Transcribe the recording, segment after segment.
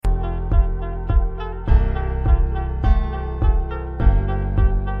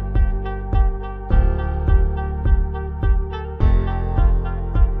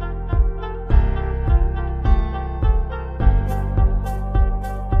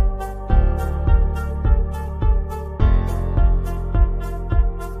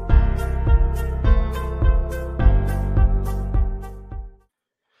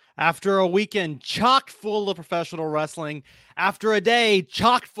After a weekend chock full of professional wrestling, after a day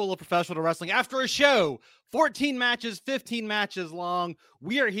chock full of professional wrestling, after a show 14 matches, 15 matches long,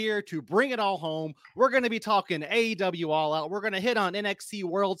 we are here to bring it all home. We're going to be talking AEW All Out. We're going to hit on NXT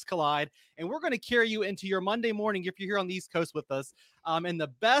Worlds Collide, and we're going to carry you into your Monday morning if you're here on the East Coast with us in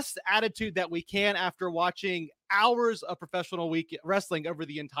the best attitude that we can after watching hours of professional wrestling over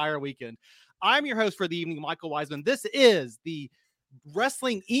the entire weekend. I'm your host for the evening, Michael Wiseman. This is the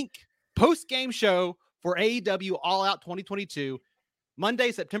Wrestling Inc. post-game show for AEW All Out 2022,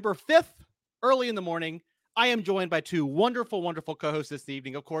 Monday, September 5th, early in the morning. I am joined by two wonderful, wonderful co-hosts this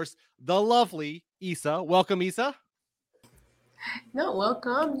evening. Of course, the lovely Isa. Welcome, Isa. No,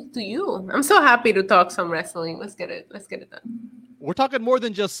 welcome to you. I'm so happy to talk some wrestling. Let's get it done. We're talking more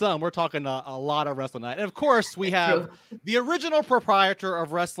than just some. We're talking a lot of wrestling night. And of course, we have the original proprietor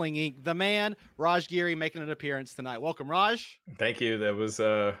of Wrestling Inc., the man, Raj Giri, making an appearance tonight. Welcome, Raj. Thank you. That was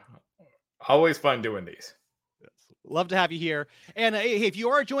always fun doing these. Love to have you here. And if you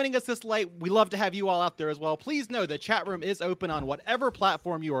are joining us this late, we love to have you all out there as well. Please know the chat room is open on whatever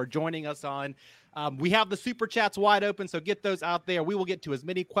platform you are joining us on. We have the super chats wide open, so get those out there. We will get to as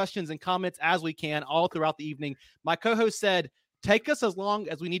many questions and comments as we can all throughout the evening. My co-host said, take us as long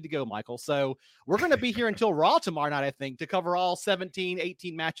as we need to go, Michael. So we're going to be here until Raw tomorrow night, I think, to cover all 17,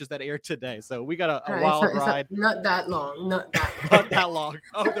 18 matches that aired today. So we got a wild ride. Not that long. Not that long.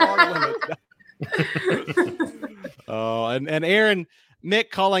 Oh, there are limits. Oh, and Aaron,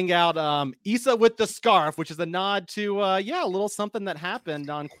 Mick calling out Isa with the scarf, which is a nod to, a little something that happened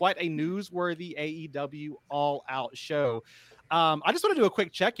on quite a newsworthy AEW All Out show. I just want to do a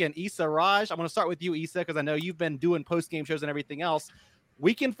quick check-in. Isa, Raj, I'm going to start with you, Isa, because I know you've been doing post-game shows and everything else.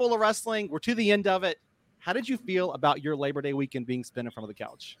 Weekend full of wrestling. We're to the end of it. How did you feel about your Labor Day weekend being spent in front of the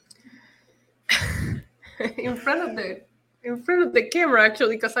couch? in front of the camera,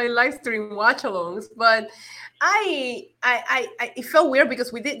 actually, because I live stream watch-alongs. But it felt weird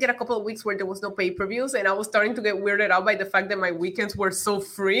because we did get a couple of weeks where there was no pay-per-views, and I was starting to get weirded out by the fact that my weekends were so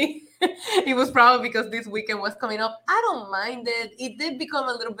free. It was probably because this weekend was coming up. I don't mind it. It did become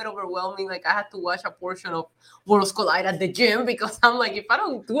a little bit overwhelming. Like, I had to watch a portion of Worlds Collide at the gym because I'm like, if I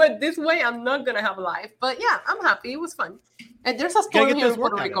don't do it this way, I'm not going to have life. But yeah, I'm happy. It was fun. And there's a storm here in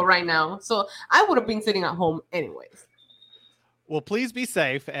Puerto Rico right now, so I would have been sitting at home anyways. Well, please be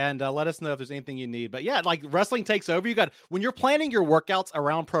safe and let us know if there's anything you need. But yeah, like wrestling takes over. When you're planning your workouts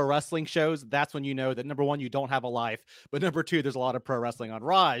around pro wrestling shows, that's when you know that number one, you don't have a life, but number two, there's a lot of pro wrestling on.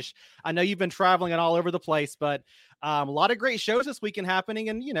 Raj, I know you've been traveling and all over the place, but a lot of great shows this weekend happening,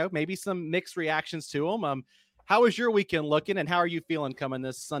 and maybe some mixed reactions to them. How is your weekend looking, and how are you feeling coming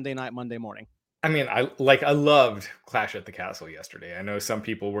this Sunday night, Monday morning? I mean, I loved Clash at the Castle yesterday. I know some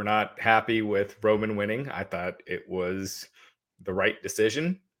people were not happy with Roman winning. I thought it was the right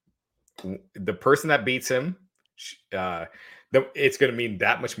decision. The person that beats him, it's going to mean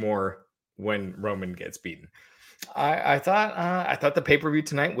that much more when Roman gets beaten. I thought the pay-per-view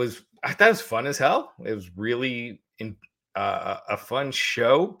tonight was fun as hell. It was really a fun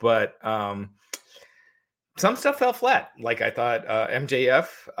show, but some stuff fell flat. Like I thought MJF,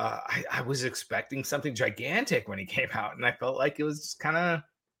 I was expecting something gigantic when he came out, and I felt like it was just kind of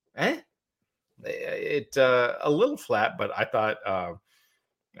a little flat, but I thought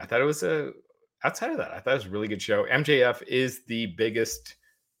it was outside of that, I thought it was a really good show. MJF is the biggest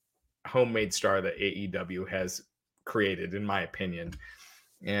homemade star that AEW has created, in my opinion.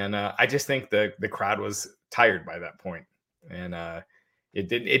 And I just think the crowd was tired by that point. And it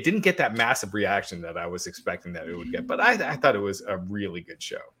didn't get that massive reaction that I was expecting that it would get. But I thought it was a really good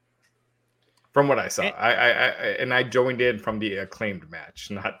show. From what I saw. I joined in from the acclaimed match,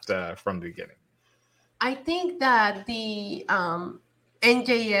 not from the beginning. I think that the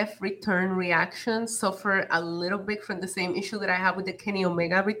NJF return reaction suffered a little bit from the same issue that I have with the Kenny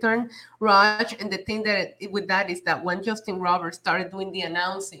Omega return, Raj. And the thing with that is that when Justin Roberts started doing the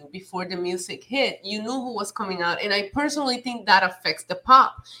announcing before the music hit, you knew who was coming out. And I personally think that affects the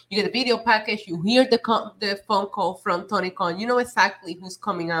pop. You get a video package, you hear the phone call from Tony Khan, you know exactly who's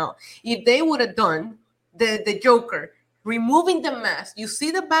coming out. If they would have done the Joker, removing the mask, you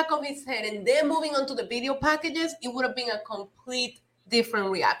see the back of his head, and then moving on to the video packages, it would have been a complete different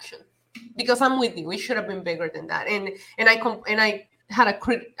reaction. Because I'm with you, it should have been bigger than that. And I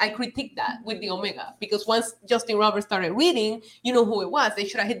critiqued that with the Omega, because once Justin Roberts started reading, you know who it was. They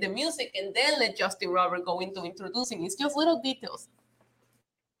should have hit the music and then let Justin Roberts go into introducing. It's just little details.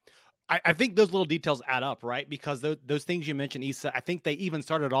 I think those little details add up, right? Because those things you mentioned, Issa, I think they even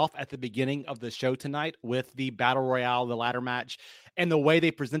started off at the beginning of the show tonight with the Battle Royale, the ladder match, and the way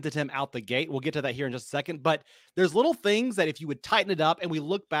they presented him out the gate. We'll get to that here in just a second. But there's little things that if you would tighten it up and we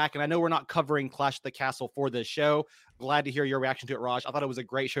look back, and I know we're not covering Clash of the Castle for this show. Glad to hear your reaction to it, Raj. I thought it was a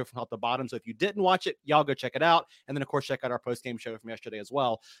great show from top to bottom. So if you didn't watch it, y'all go check it out. And then, of course, check out our post-game show from yesterday as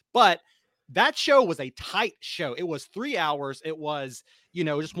well. But that show was a tight show. It was 3 hours. It was,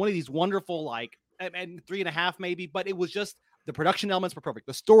 just one of these wonderful, and 3.5 maybe, but it was just the production elements were perfect.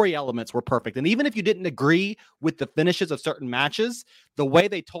 The story elements were perfect. And even if you didn't agree with the finishes of certain matches, the way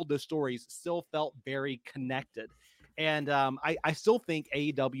they told those stories still felt very connected. And I still think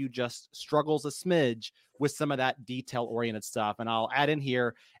AEW just struggles a smidge with some of that detail-oriented stuff. And I'll add in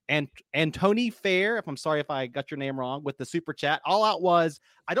here, and Tony Fair, I'm sorry if I got your name wrong, with the super chat, all out was,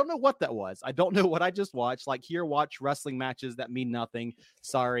 I don't know what that was. I don't know what I just watched. Watch wrestling matches that mean nothing.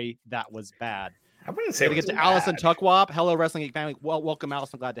 Sorry, that was bad. I wouldn't say it was get to bad. Allison Tuckwop. Hello, Wrestling Geek family. Well, welcome,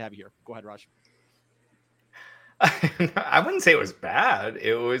 Allison. Glad to have you here. Go ahead, Raj. I wouldn't say it was bad.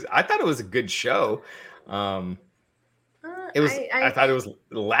 I thought it was a good show. I thought it was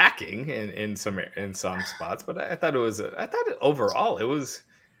lacking in some spots, but I thought overall it was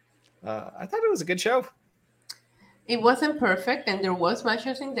a good show. It wasn't perfect, and there was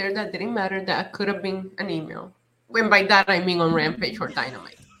matches in there that didn't matter that could have been an email. And by that I mean on Rampage or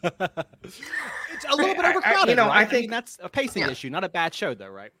Dynamite. It's a little bit overcrowded. I think that's a pacing issue, not a bad show, though,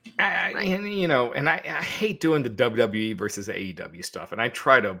 right? I hate doing the WWE versus AEW stuff, and I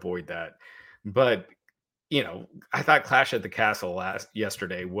try to avoid that. But I thought Clash at the Castle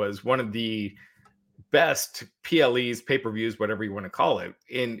yesterday was one of the best PLEs, pay-per-views, whatever you want to call it,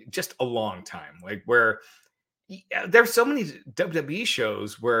 in just a long time. Where there's so many WWE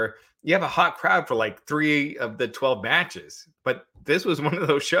shows where you have a hot crowd for 3 of the 12 matches, but this was one of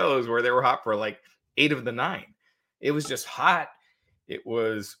those shows where they were hot for 8 of the 9. It was just hot. It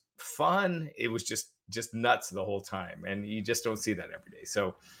was fun. It was just nuts the whole time, and you just don't see that every day.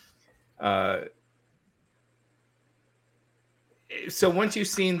 So once you've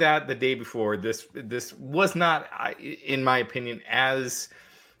seen that the day before, this was not, in my opinion, as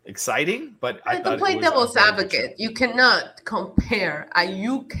exciting, but I thought to play devil's advocate, you cannot compare a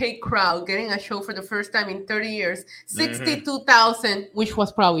UK crowd getting a show for the first time in 30 years, 62,000, which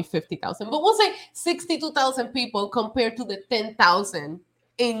was probably 50,000, but we'll say 62,000 people compared to the 10,000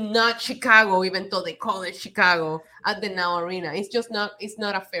 in not Chicago, even though they call it Chicago, at the Now Arena. It's not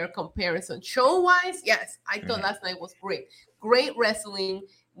a fair comparison. Show-wise, yes, I thought last night was great. Great wrestling.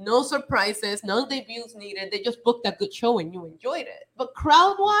 No surprises, no debuts needed. They just booked a good show and you enjoyed it. But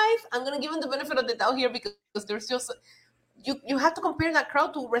crowd-wise, I'm going to give them the benefit of the doubt here because there's just... You have to compare that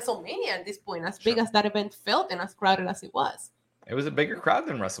crowd to WrestleMania at this point, as big as that event felt and as crowded as it was. It was a bigger crowd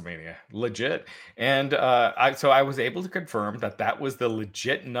than WrestleMania, legit. And I was able to confirm that was the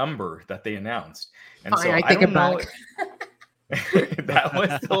legit number that they announced. And Fine, I take it back. That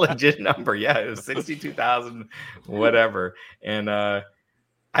was the legit number. Yeah, it was 62,000, whatever. And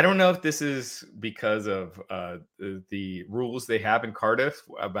I don't know if this is because of the rules they have in Cardiff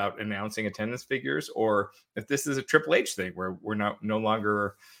about announcing attendance figures, or if this is a Triple H thing where we're no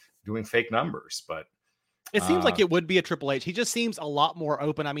longer doing fake numbers. But it seems like it would be a Triple H. He just seems a lot more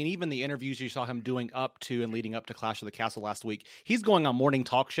open. I mean, even the interviews you saw him doing up to and leading up to Clash of the Castle last week, he's going on morning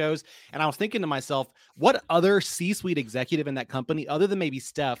talk shows. And I was thinking to myself, what other C-suite executive in that company, other than maybe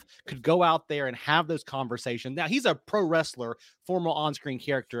Steph, could go out there and have those conversations? Now, he's a pro wrestler, former on-screen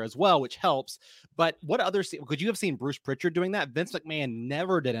character as well, which helps. But what other, could you have seen Bruce Pritchard doing that? Vince McMahon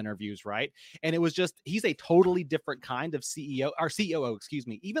never did interviews, right? And it was just, he's a totally different kind of COO, excuse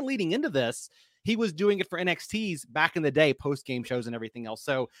me. Even leading into this, he was doing it for NXT's back in the day, post-game shows and everything else.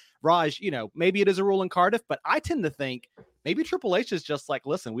 So, Raj, maybe it is a rule in Cardiff, but I tend to think maybe Triple H is just like,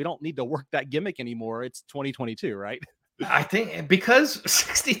 listen, we don't need to work that gimmick anymore. It's 2022, right? I think because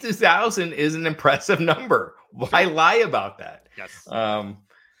 62,000 is an impressive number. Why lie about that? Yes.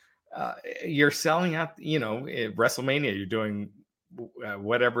 You're selling out, at WrestleMania, you're doing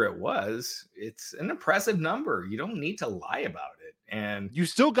whatever it was. It's an impressive number. You don't need to lie about it. And you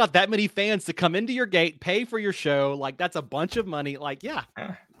still got that many fans to come into your gate, pay for your show. That's a bunch of money.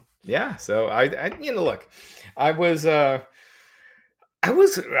 Yeah. So I look, I was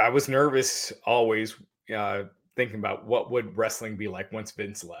nervous always, thinking about what would wrestling be like once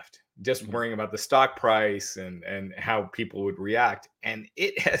Vince left, just worrying about the stock price and how people would react. And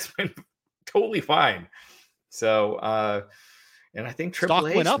it has been totally fine. So, and I think Triple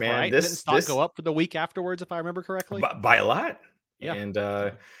H, went up, man, right? Didn't stock go up for the week afterwards, if I remember correctly? By a lot. Yeah. And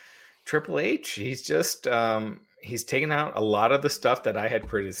Triple H, he's just he's taken out a lot of the stuff that I had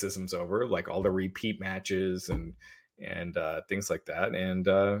criticisms over, like all the repeat matches and things like that. And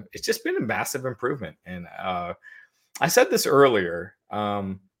it's just been a massive improvement. And I said this earlier,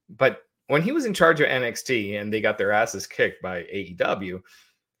 but when he was in charge of NXT and they got their asses kicked by AEW,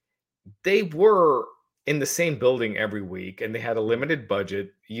 they were in the same building every week and they had a limited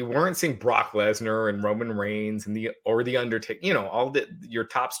budget. You weren't seeing Brock Lesnar and Roman Reigns and the Undertaker, all your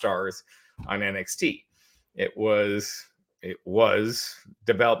top stars on NXT. It was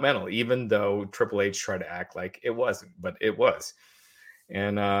developmental, even though Triple H tried to act like it wasn't, but it was.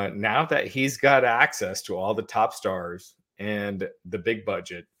 And now that he's got access to all the top stars and the big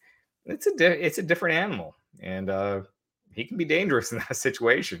budget, it's a different animal. And he can be dangerous in that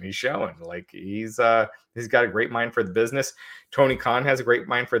situation. He's showing like he's got a great mind for the business. Tony Khan has a great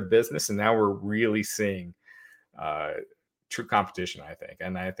mind for the business, and now we're really seeing true competition, I think.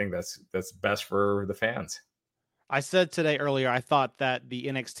 And I think that's best for the fans. I said today earlier, I thought that the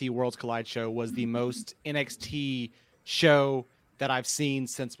NXT Worlds Collide show was the most NXT show that I've seen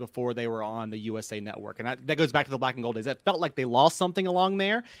since before they were on the USA Network. And that goes back to the Black and Gold days. It felt like they lost something along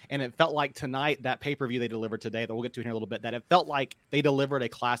there. And it felt like tonight, that pay-per-view they delivered today, that we'll get to in here a little bit, that it felt like they delivered a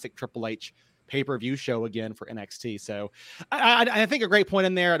classic Triple H pay-per-view show again for NXT. So I think a great point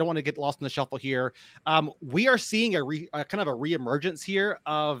in there. I don't want to get lost in the shuffle here. We are seeing a kind of a reemergence here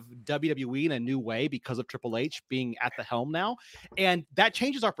of WWE in a new way because of Triple H being at the helm now. And that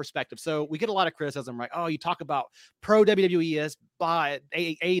changes our perspective. So we get a lot of criticism, right? Oh, you talk about pro WWE is bad,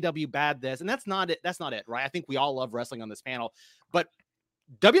 AEW bad this, and that's not it. That's not it, right? I think we all love wrestling on this panel, but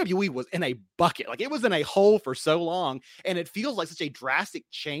WWE was in a bucket. Like, it was in a hole for so long, and it feels like such a drastic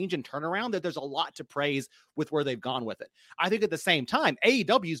change and turnaround that there's a lot to praise with where they've gone with it. I think at the same time,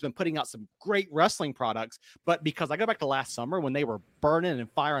 AEW has been putting out some great wrestling products, but because I go back to last summer when they were burning and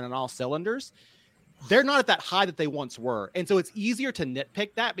firing on all cylinders, they're not at that high that they once were. And so it's easier to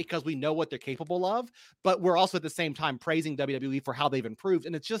nitpick that because we know what they're capable of, but we're also at the same time praising WWE for how they've improved.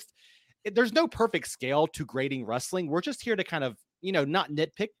 And it's just, there's no perfect scale to grading wrestling. We're just here to kind of, not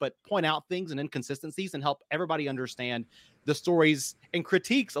nitpick, but point out things and inconsistencies and help everybody understand the stories and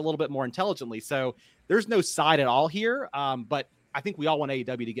critiques a little bit more intelligently. So there's no side at all here. But I think we all want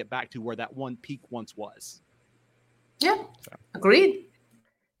AEW to get back to where that one peak once was. Yeah, agreed.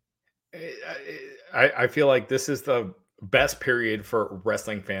 I feel like this is the best period for a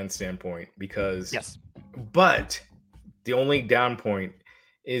wrestling fan standpoint because, yes, but the only down point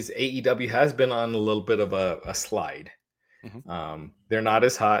is AEW has been on a little bit of a slide. Mm-hmm. They're not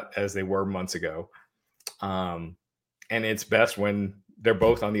as hot as they were months ago. And it's best when they're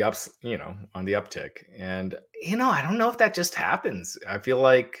both on the ups, on the uptick. And, I don't know if that just happens. I feel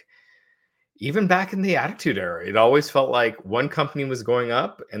like even back in the Attitude Era, it always felt like one company was going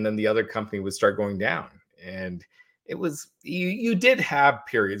up and then the other company would start going down. And it was, you did have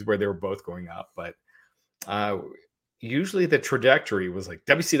periods where they were both going up, but usually the trajectory was like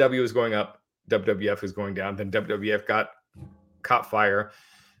WCW was going up, WWF was going down, then WWF caught fire.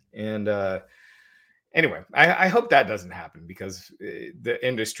 And anyway, I hope that doesn't happen because the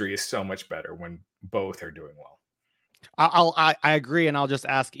industry is so much better when both are doing well. I agree, and I'll just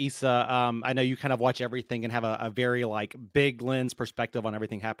ask Issa. I know you kind of watch everything and have a very big lens perspective on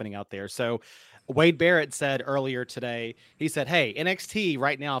everything happening out there. So Wade Barrett said earlier today, he said, hey, NXT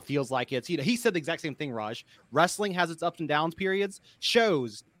right now feels like it's, he said the exact same thing, Raj. Wrestling has its ups and downs periods,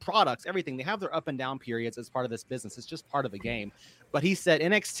 shows, products, everything. They have their up and down periods as part of this business. It's just part of the game. But he said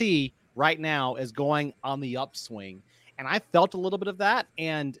NXT right now is going on the upswing. And I felt a little bit of that.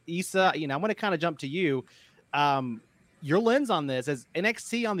 And Issa, I'm going to kind of jump to you. Your lens on this, is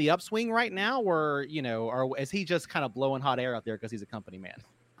NXT on the upswing right now, or is he just kind of blowing hot air out there because he's a company man?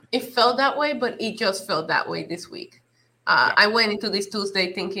 It felt that way, but it just felt that way this week. I went into this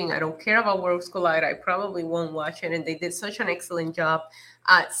Tuesday thinking I don't care about Worlds Collide. I probably won't watch it, and they did such an excellent job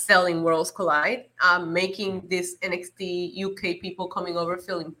at selling Worlds Collide, making this NXT UK people coming over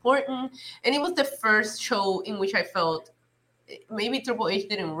feel important. And it was the first show in which I felt maybe Triple H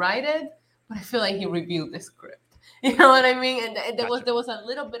didn't write it, but I feel like he reviewed the script. You know what I mean? And there was a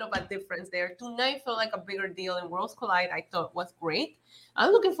little bit of a difference there. Tonight felt like a bigger deal, and Worlds Collide I thought was great.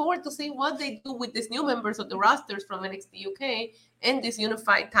 I'm looking forward to see what they do with these new members of the rosters from NXT UK and these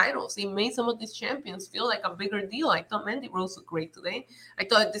unified titles. It made some of these champions feel like a bigger deal. I thought Mandy Rose was great today. I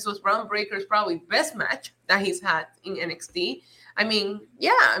thought this was Bron Breakker's probably best match that he's had in NXT.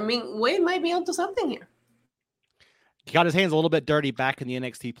 Wade might be onto something here. got his hands a little bit dirty back in the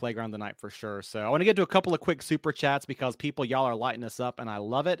NXT playground tonight for sure. So I want to get to a couple of quick super chats because people, y'all are lighting us up and I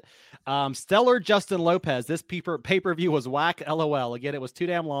love it. Stellar Justin Lopez, this pay-per-view was whack. LOL. Again, it was too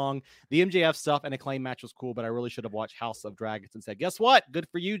damn long. The MJF stuff and Acclaim match was cool, but I really should have watched House of Dragons and said, guess what? Good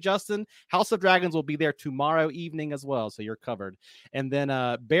for you, Justin. House of Dragons will be there tomorrow evening as well. So you're covered. And then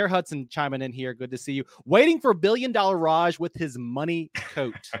Bear Hudson chiming in here. Good to see you. Waiting for $1 Billion Raj with his money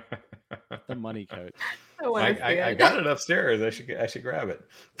coat. The money coat. I got it upstairs. I should grab it.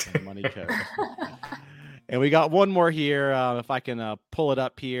 The money coat. And we got one more here. If I can pull it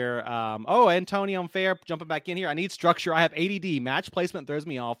up here. Antonio Fair jumping back in here. I need structure. I have ADD. Match placement throws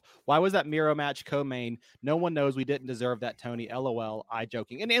me off. Why was that Miro match co-main? No one knows. We didn't deserve that, Tony. LOL. I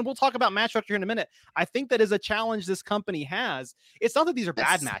joking. And we'll talk about match structure in a minute. I think that is a challenge this company has. It's not that these are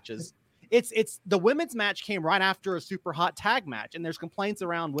bad matches. It's the women's match came right after a super hot tag match, and there's complaints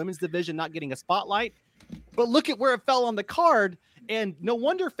around women's division not getting a spotlight. But look at where it fell on the card, and no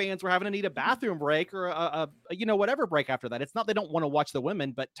wonder fans were having to need a bathroom break or a whatever break after that. It's not they don't want to watch the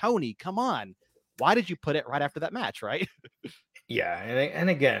women, but Tony, come on, why did you put it right after that match, right? Yeah, and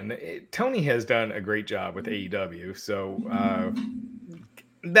again, Tony has done a great job with AEW, so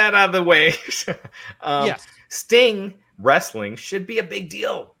that out of the way. Yes, Sting wrestling should be a big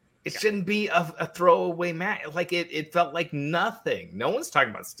deal. It shouldn't be a throwaway match. Like it felt like nothing. No one's talking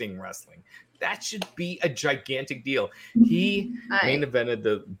about Sting wrestling. That should be a gigantic deal. He main evented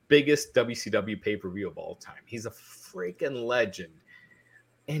the biggest WCW pay-per-view of all time. He's a freaking legend.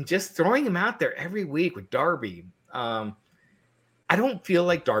 And just throwing him out there every week with Darby. I don't feel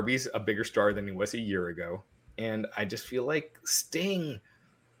like Darby's a bigger star than he was a year ago. And I just feel like Sting,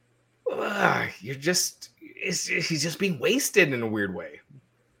 he's just being wasted in a weird way.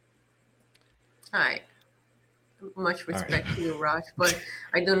 Hi. Much respect to you, Raj, but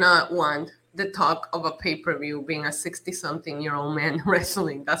I do not want the talk of a pay-per-view being a 60-something-year-old man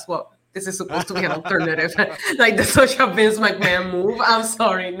wrestling. That's what this is supposed to be, an alternative. Like the Sasha Vince McMahon move. I'm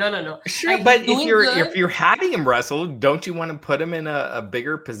sorry. No. Sure, like, but if you're having him wrestle, don't you want to put him in a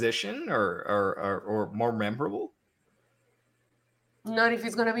bigger position or more memorable? Not if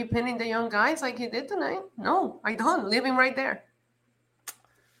he's going to be pinning the young guys like he did tonight. No, I don't. Leave him right there.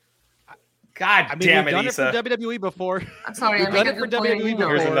 God damn it, we've done Issa. it for WWE before. I'm sorry, we've done it for WWE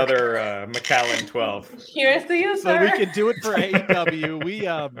before. Here's another McAllen 12. Here's to you, sir. So we can do it for AEW. We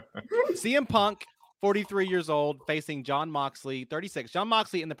CM Punk, 43 years old, facing Jon Moxley, 36. Jon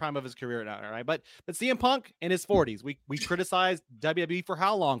Moxley in the prime of his career now, right? But CM Punk in his 40s. We criticized WWE for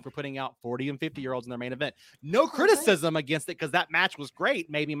how long for putting out 40 and 50-year-olds in their main event. No criticism against it because that match was great.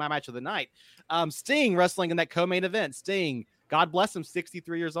 Maybe my match of the night. Sting wrestling in that co-main event. Sting, God bless him,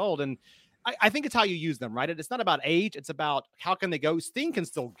 63 years old. And I think it's how you use them, right? It's not about age. It's about how can they go. Sting can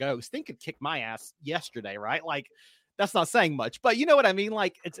still go. Sting could kick my ass yesterday, right? Like, that's not saying much, but you know what I mean?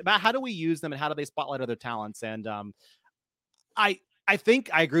 Like, it's about how do we use them and how do they spotlight other talents? And I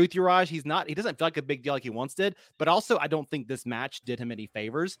think I agree with you, Raj. He doesn't feel like a big deal like he once did, but also I don't think this match did him any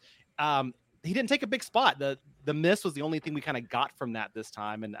favors. He didn't take a big spot. The miss was the only thing we kind of got from that this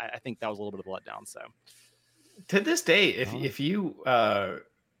time, and I think that was a little bit of a letdown. So to this day, if you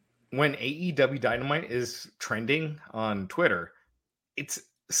when AEW Dynamite is trending on Twitter, it's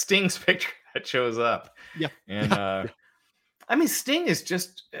Sting's picture that shows up. Yeah. And I mean, Sting is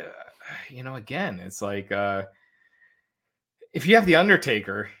just, again, it's like if you have The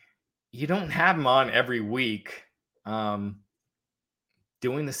Undertaker, you don't have him on every week doing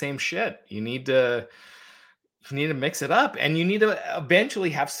the same shit. You need to mix it up, and you need to eventually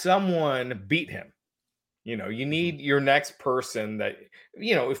have someone beat him. You need your next person that,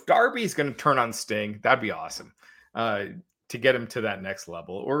 if Darby's going to turn on Sting, that'd be awesome to get him to that next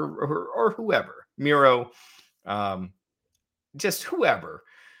level, or whoever, Miro, just whoever.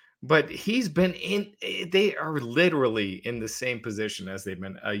 But they are literally in the same position as they've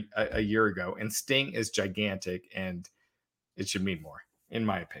been a year ago. And Sting is gigantic, and it should mean more, in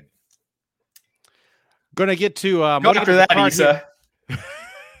my opinion. Going to get to go after that, Issa.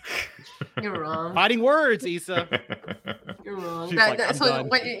 You're wrong. Fighting words, Issa. You're wrong. So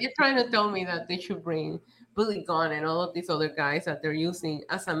what you're trying to tell me that they should bring Billy Gunn and all of these other guys that they're using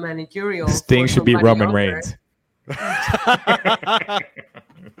as a managerial. Sting should be Roman Reigns. They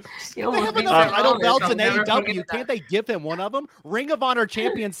have enough title belts in AEW. Can't they give him one of them? Ring of Honor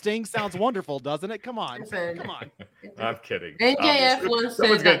champion Sting sounds wonderful, doesn't it? Come on. I'm kidding. MJF once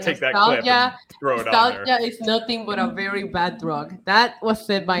said that nostalgia is nothing but a very bad drug. That was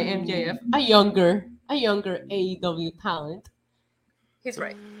said by MJF, a younger AEW talent. He's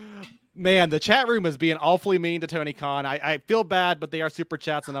right. Man, the chat room is being awfully mean to Tony Khan. I feel bad, but they are super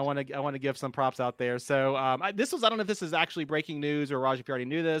chats, and I want to give some props out there. So I don't know if this is actually breaking news or Raj, if you already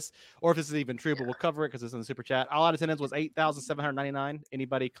knew this, or if this is even true, but we'll cover it because it's in the super chat. All out attendance was 8,799.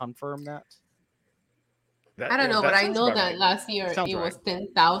 Anybody confirm that? I don't know, but I know that last year it was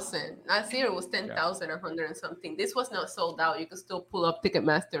 10,000. Last year it was 10,100 and something. This was not sold out. You can still pull up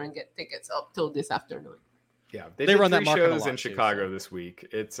Ticketmaster and get tickets up till this afternoon. Yeah, they run that shows in Chicago this week.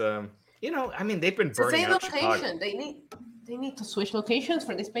 It's they've been burning out Chicago. They need to switch locations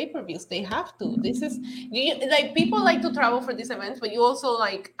for these pay-per-views. They have to. This is like people like to travel for these events, but you also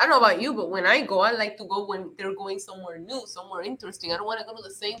like, I don't know about you, but when I go, I like to go when they're going somewhere new, somewhere interesting. I don't want to go to the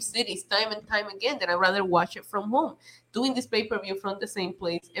same cities time and time again. Then I'd rather watch it from home. Doing this pay-per-view from the same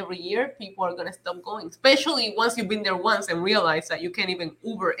place every year, people are gonna stop going. Especially once you've been there once and realize that you can't even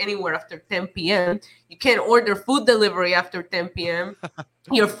Uber anywhere after 10 p.m. You can't order food delivery after 10 p.m.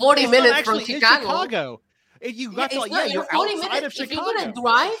 You're 40 minutes from Chicago. You're outside of Chicago.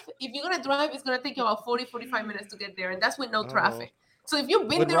 If you're gonna drive, it's gonna take you about 40-45 minutes to get there, and that's with no traffic. So if you've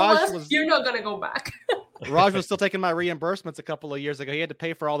been there once, you're not gonna go back. Raj was still taking my reimbursements a couple of years ago. He had to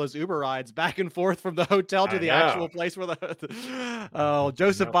pay for all those Uber rides back and forth from the hotel to the actual place where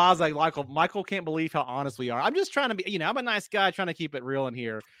Joseph Boz, Michael can't believe how honest we are. I'm just trying to be, I'm a nice guy trying to keep it real in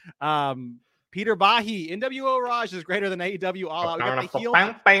here. Peter Bahi, NWO Raj is greater than AEW All Out.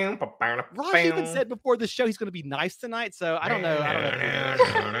 Raj even said before the show he's going to be nice tonight, so I don't know.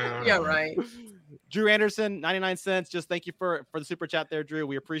 Yeah, right. Drew Anderson, 99 cents. Just thank you for the super chat there, Drew.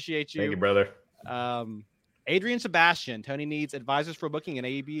 We appreciate you. Thank you, brother. Adrian Sebastian, Tony needs advisors for booking, and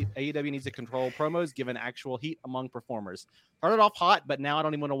AEW needs to control promos given actual heat among performers. Started off hot, but now I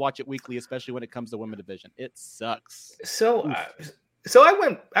don't even want to watch it weekly, especially when it comes to women division. It sucks. So I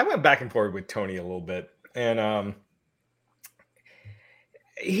went back and forth with Tony a little bit, and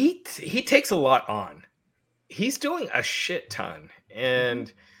he takes a lot on. He's doing a shit ton,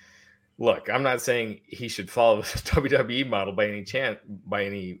 and look, I'm not saying he should follow the WWE model by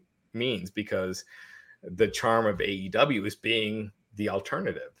any means, because the charm of AEW is being the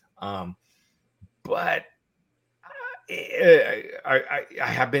alternative. But I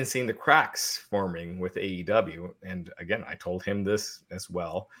have been seeing the cracks forming with AEW, and again, I told him this as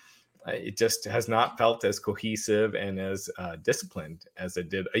well. It just has not felt as cohesive and as disciplined as it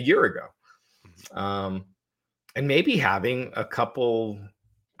did a year ago. And maybe having a couple,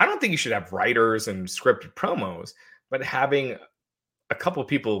 I don't think you should have writers and scripted promos, but having a couple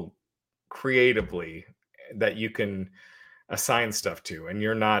people creatively that you can assign stuff to, and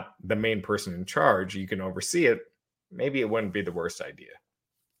you're not the main person in charge, you can oversee it. Maybe it wouldn't be the worst idea.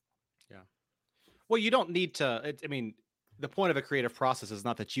 Yeah. Well, you don't need to. The point of a creative process is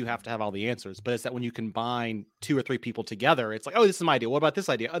not that you have to have all the answers, but it's that when you combine 2 or 3 people together, it's like, oh, this is my idea. What about this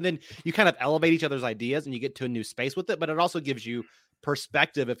idea? And then you kind of elevate each other's ideas and you get to a new space with it. But it also gives you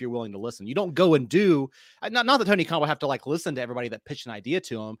perspective if you're willing to listen. You don't go and do, not that Tony Khan will have to listen to everybody that pitched an idea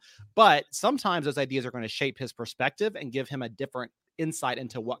to him, but sometimes those ideas are going to shape his perspective and give him a different insight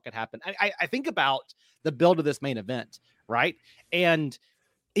into what could happen. I think about the build of this main event, right? And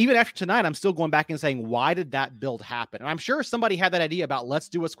even after tonight, I'm still going back and saying, why did that build happen? And I'm sure somebody had that idea about, let's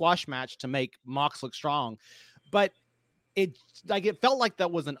do a squash match to make Mox look strong. But it felt like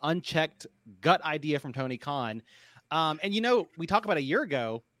that was an unchecked gut idea from Tony Khan. And we talked about a year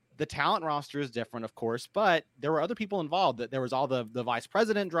ago, the talent roster is different, of course, but there were other people involved. That there was all the vice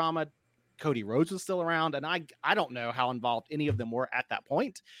president drama. Cody Rhodes was still around, and I don't know how involved any of them were at that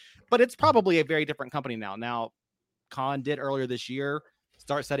point, but it's probably a very different company now. Now, Khan did earlier this year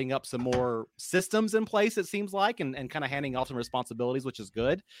start setting up some more systems in place, it seems like, and kind of handing off some responsibilities, which is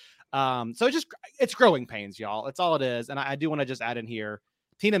good. So it's growing pains, y'all. It's all it is. And I do want to just add in here,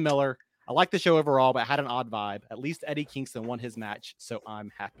 Tina Miller, I like the show overall, but had an odd vibe. At least Eddie Kingston won his match, so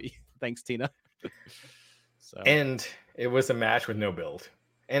I'm happy. Thanks, Tina. And it was a match with no build.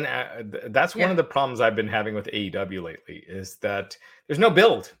 And that's one of the problems I've been having with AEW lately, is that there's no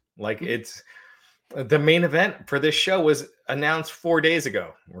build. It's the main event for this show was announced 4 days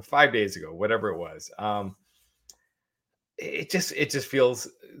ago or 5 days ago, whatever it was. It just feels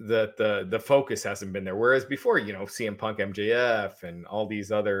that the focus hasn't been there. Whereas before, CM Punk, MJF, and all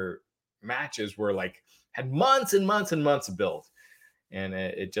these other matches were had months and months and months of build. And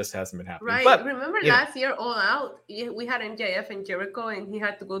it just hasn't been happening. Right. But remember last year, All Out, we had MJF and Jericho, and he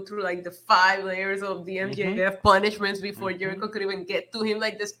had to go through the 5 layers of the MJF punishments before Jericho could even get to him.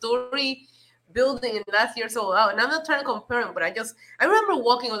 The story building in last year's All Out. And I'm not trying to compare them, but I remember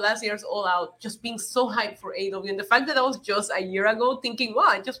walking on last year's All Out, just being so hyped for AEW. And the fact that was just a year ago, thinking, wow,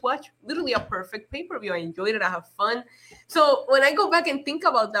 I just watched literally a perfect pay-per-view. I enjoyed it. I have fun. So when I go back and think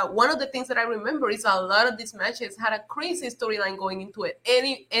about that, one of the things that I remember is a lot of these matches had a crazy storyline going into it.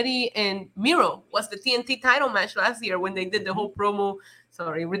 Eddie and Miro was the TNT title match last year when they did the whole promo.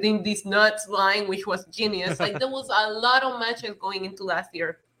 Sorry, redeem these nuts line, which was genius. Like there was a lot of matches going into last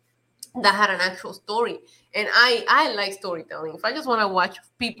year that had an actual story. And I like storytelling. If I just want to watch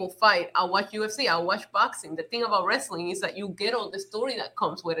people fight, I'll watch UFC, I'll watch boxing. The thing about wrestling is that you get all the story that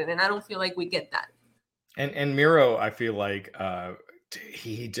comes with it. And I don't feel like we get that. And Miro, I feel like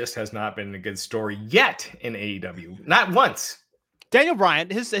he just has not been a good story yet in AEW. Not once. Daniel Bryan,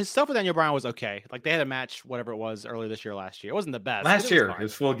 his stuff with Daniel Bryan was okay. Like they had a match, whatever it was, earlier this year, last year. It wasn't the best. Last year, it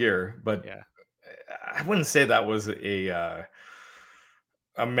was Full Gear, but yeah, I wouldn't say that was a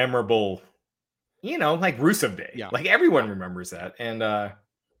memorable, like Rusev Day. Yeah. Like everyone remembers that, and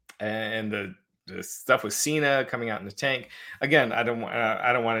the stuff with Cena coming out in the tank. Again, I don't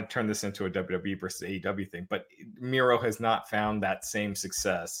want to turn this into a WWE versus AEW thing, but Miro has not found that same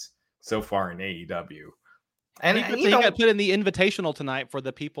success so far in AEW. And he got put in the invitational tonight for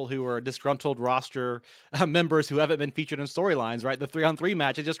the people who are disgruntled roster members who haven't been featured in storylines, right? The 3-on-3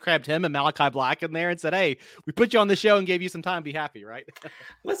 match, it just grabbed him and Malachi Black in there and said, hey, we put you on the show and gave you some time. Be happy, right?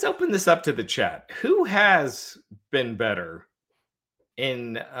 Let's open this up to the chat. Who has been better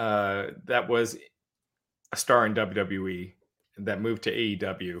in that was a star in WWE that moved to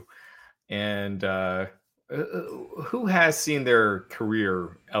AEW? And who has seen their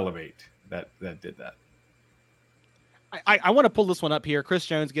career elevate that did that? I want to pull this one up here. Chris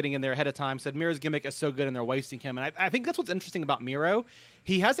Jones getting in there ahead of time said Miro's gimmick is so good and they're wasting him. And I think that's what's interesting about Miro.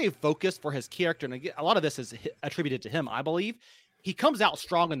 He has a focus for his character. And a lot of this is attributed to him, I believe. He comes out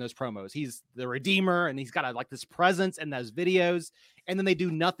strong in those promos. He's the Redeemer and he's got like this presence in those videos. And then they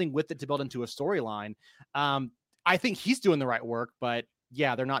do nothing with it to build into a storyline. I think he's doing the right work, but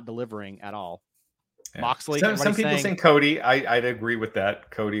yeah, they're not delivering at all. Yeah. Moxley. Some people saying Cody. I'd agree with that.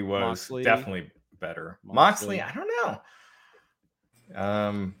 Cody was Moxley. Definitely better. Moxley, I don't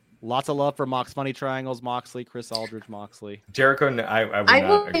know. Lots of love for Mox Funny Triangles, Moxley, Chris Aldridge, Moxley. Jericho, I would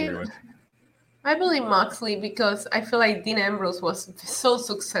not agree with. I believe Moxley because I feel like Dean Ambrose was so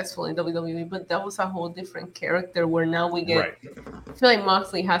successful in WWE, but that was a whole different character where now we get. Right. I feel like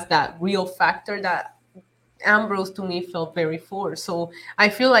Moxley has that real factor that Ambrose to me felt very forced. So I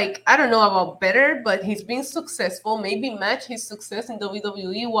feel like, I don't know about better, but he's been successful, maybe match his success in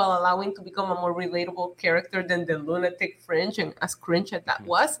WWE while allowing to become a more relatable character than the lunatic French, and as cringe as that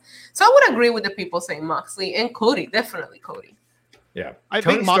was. So I would agree with the people saying Moxley and Cody, definitely Cody. Yeah. I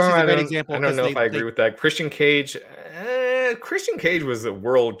think Moxley's a great example. I don't know if I agree with that. Christian Cage was a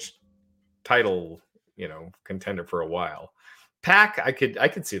world title, contender for a while. Pac, I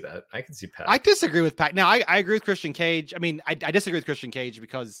could see that. I could see Pac. I disagree with Pac. Now, I agree with Christian Cage. I mean, I disagree with Christian Cage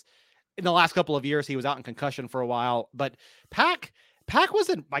because in the last couple of years he was out in concussion for a while. But Pac was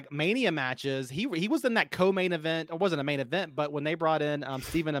in like Mania matches. He was in that co-main event. It wasn't a main event, but when they brought in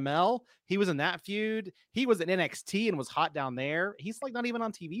Stephen Amell, he was in that feud. He was in NXT and was hot down there. He's like not even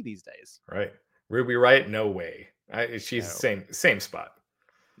on TV these days. Right. Ruby Riott, no way. She's the same spot.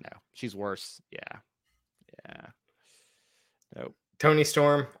 No, she's worse. Yeah. Nope. Tony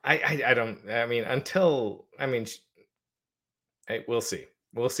Storm, we'll see.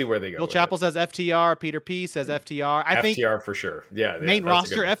 We'll see where they go. Bill Chappell says FTR. Peter P says FTR. I think FTR for sure. Yeah. Main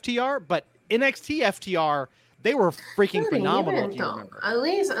roster FTR, but NXT FTR, they were freaking phenomenal. At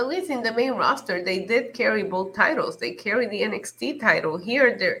least in the main roster, they did carry both titles. They carry the NXT title.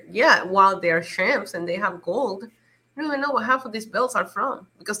 Here, while they're champs and they have gold, I don't even know what half of these belts are from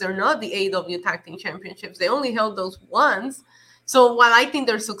because they're not the AEW Tag Team Championships. They only held those ones. So while I think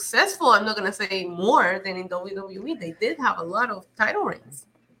they're successful, I'm not going to say more than in WWE. They did have a lot of title reigns.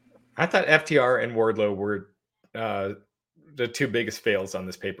 I thought FTR and Wardlow were the two biggest fails on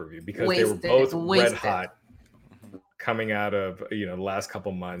this pay-per-view because they were both red hot coming out of the last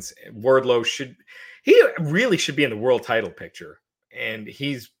couple months. Wardlow really should be in the world title picture. And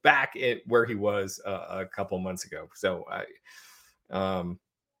he's back at where he was a couple months ago. So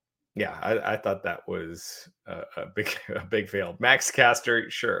I thought that was a big fail. Max Caster,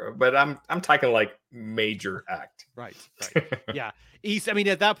 sure, but I'm talking like major act. Right. Yeah.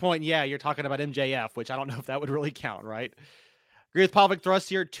 At that point, you're talking about MJF, which I don't know if that would really count, right? Agree with Pavic Thrust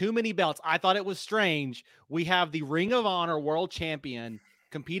here. Too many belts. I thought it was strange. We have the Ring of Honor World Champion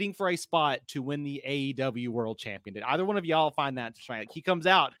competing for a spot to win the AEW World Champion. Did either one of y'all find that strange? Like, he comes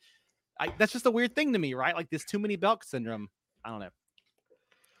out. That's just a weird thing to me, right? Like this too many belt syndrome. I don't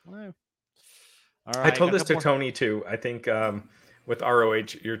know. All right, I told got a this to couple more. Tony too. I think with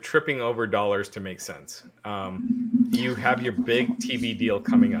ROH, you're tripping over dollars to make sense. You have your big TV deal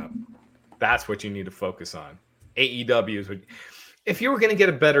coming up. That's what you need to focus on. AEW is what. If you were going to get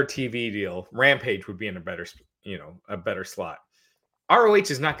a better TV deal, Rampage would be in a better slot. ROH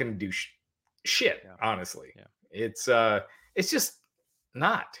is not going to do shit. Yeah. Honestly, Yeah. it's just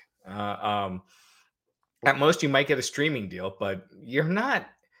not. At most, you might get a streaming deal, but you're not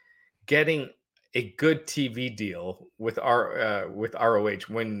getting a good TV deal with ROH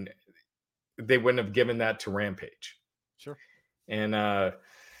when they wouldn't have given that to Rampage. Sure. And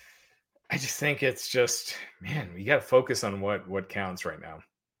I just think it's just, man, we got to focus on what counts right now.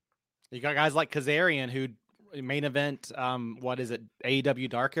 You got guys like Kazarian who main event, what is it, AEW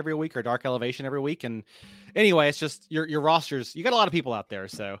Dark every week or Dark Elevation every week. And anyway, it's just your rosters. You got a lot of people out there.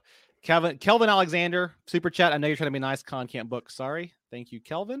 So Kelvin Alexander, super chat. I know you're trying to be nice. Con can't book. Sorry. Thank you,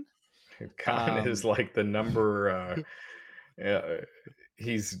 Kelvin. Con is like the number.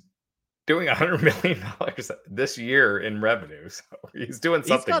 He's doing $100 million this year in revenue, so he's doing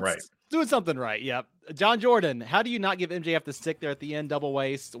something right. Doing something right. Yep. John Jordan, how do you not give MJF the stick there at the end? Double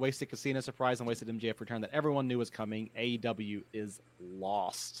wasted Casino surprise, and wasted MJF return that everyone knew was coming. AEW is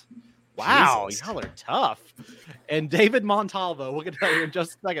lost. Wow, Jesus. y'all are tough. And David Montalvo, we'll get to that here in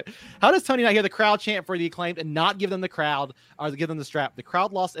just a second. How does Tony not hear the crowd chant for the Acclaimed and not give them the crowd or give them the strap? The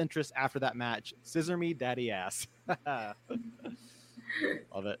crowd lost interest after that match. Scissor me, daddy ass. Love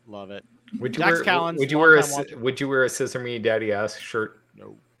it, love it. Would you wear a Scissor me, daddy ass shirt?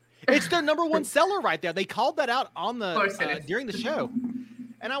 No. It's their number one seller right there. They called that out on the during the show.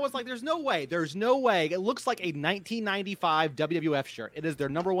 And I was like, there's no way. There's no way. It looks like a 1995 WWF shirt. It is their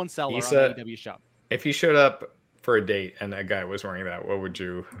number one seller on the AEW shop. If you showed up for a date and that guy was wearing that, what would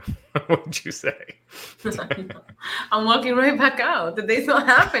you say? I'm walking right back out. The day's not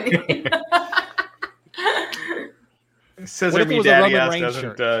happening. Scissor me, daddy ass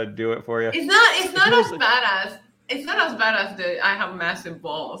doesn't do it for you. It's not as bad as. It's not as bad as the I have massive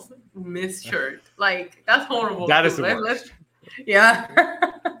balls miss shirt. Like, that's horrible. That is the worst. Yeah.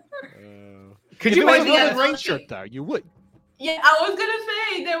 Could you wear the Roman Reigns shirt though? You would. Yeah, I was gonna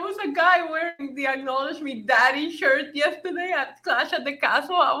say there was a guy wearing the Acknowledge Me Daddy shirt yesterday at Clash at the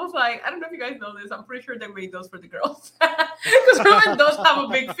Castle. I was like, I don't know if you guys know this. I'm pretty sure they made those for the girls because Roman does have a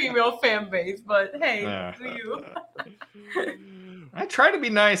big female fan base. But hey, do you? I try to be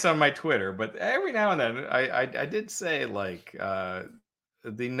nice on my Twitter, but every now and then I did say like the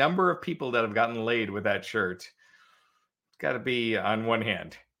number of people that have gotten laid with that shirt got to be on one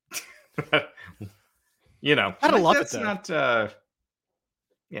hand. You know, I don't love it though. Not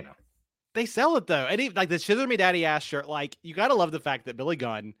you know, they sell it though. And like the Scissor Me Daddy ass shirt, like you got to love the fact that Billy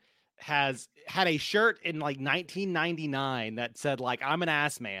Gunn has had a shirt in like 1999 that said like I'm an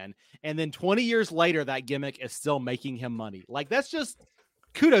ass man, and then 20 years later that gimmick is still making him money. Like that's just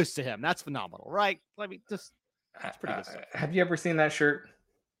kudos to him. That's phenomenal, right? I mean, just that's pretty good stuff. Have you ever seen that shirt?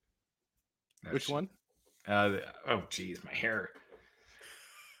 Which one? Oh geez, my hair.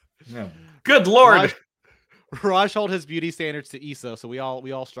 No. Good Lord. Raj hold his beauty standards to Issa, so we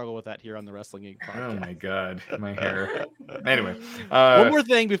all struggle with that here on the Wrestling Inc. podcast. Oh my god, my hair. Anyway, one more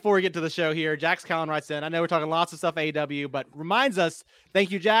thing before we get to the show here. Jax Callen writes in. I know we're talking lots of stuff AEW, but reminds us.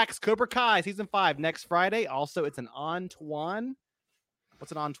 Thank you, Jax. Cobra Kai season 5 next Friday. Also, it's an Antoine.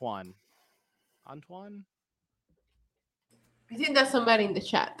 What's an Antoine? Antoine? I think that's somebody in the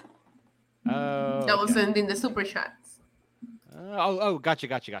chat. Oh, that was sending the super chats. Gotcha.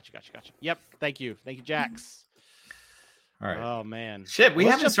 Yep. Thank you, Jax. All right. Oh man. Shit, we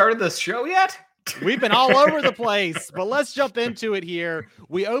haven't started the show yet. We've been all over the place, but let's jump into it here.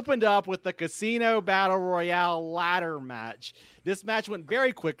 We opened up with the Casino Battle Royale ladder match. This match went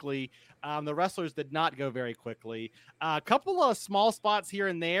very quickly. The wrestlers did not go very quickly. A couple of small spots here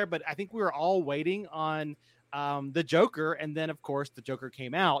and there, but I think we were all waiting on the Joker, and then of course the Joker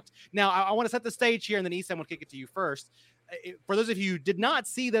came out. Now I want to set the stage here, and then Ethan will kick it to you first. For those of you who did not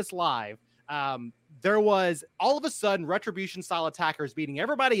see this live, there was all of a sudden Retribution style attackers beating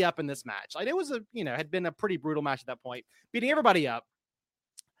everybody up in this match. Like it was had been a pretty brutal match at that point, beating everybody up.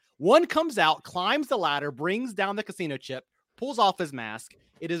 One comes out, climbs the ladder, brings down the casino chip, pulls off his mask.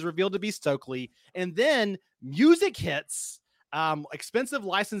 It is revealed to be Stokely, and then music hits. Expensive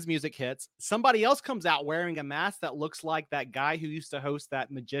licensed music hits. Somebody else comes out wearing a mask that looks like that guy who used to host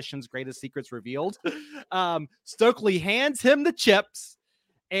that Magician's Greatest Secrets Revealed. Stokely hands him the chips,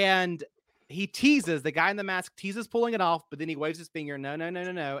 and he teases. The guy in the mask teases pulling it off, but then he waves his finger, no,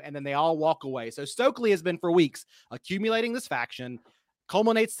 and then they all walk away. So Stokely has been for weeks accumulating this faction.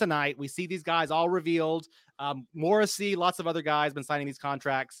 Culminates tonight. We see these guys all revealed. Morrissey, lots of other guys been signing these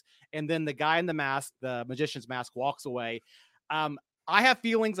contracts, and then the guy in the mask, the magician's mask, walks away. I have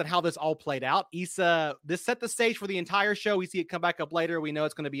feelings on how this all played out. Issa, this set the stage for the entire show. We see it come back up later. We know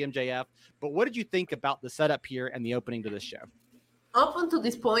it's going to be MJF. But what did you think about the setup here and the opening to this show? Up until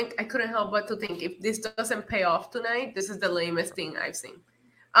this point, I couldn't help but to think, if this doesn't pay off tonight, this is the lamest thing I've seen.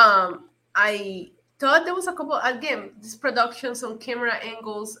 I thought there was a couple, again, this production, some camera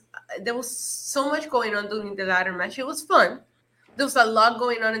angles. There was so much going on during the ladder match. It was fun. There was a lot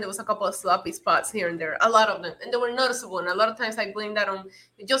going on, and there was a couple of sloppy spots here and there, a lot of them, and they were noticeable. And a lot of times I blame that on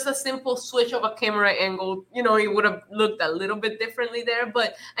just a simple switch of a camera angle. You know, it would have looked a little bit differently there,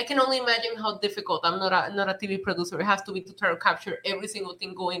 but I can only imagine how difficult. I'm not a TV producer. It has to be to try to capture every single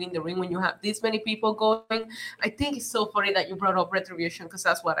thing going in the ring when you have this many people going. I think it's so funny that you brought up Retribution, because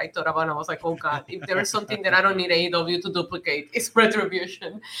that's what I thought about. I was like, oh God, if there is something that I don't need AEW to duplicate, it's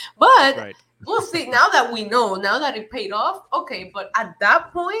Retribution. But right. We'll see. Now that we know, now that it paid off, okay. But at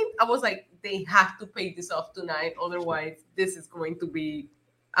that point, I was like, they have to pay this off tonight. Otherwise, this is going to be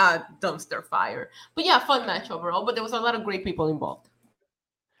a dumpster fire. But yeah, fun match overall. But there was a lot of great people involved.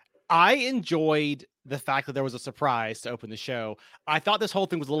 I enjoyed the fact that there was a surprise to open the show. I thought this whole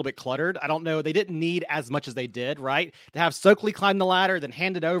thing was a little bit cluttered. I don't know. They didn't need as much as they did, right? To have Stokely climb the ladder, then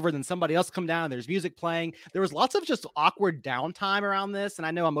hand it over, then somebody else come down. There's music playing. There was lots of just awkward downtime around this. And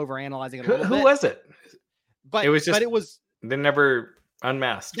I know I'm overanalyzing it a little bit. Who was it? But it was they never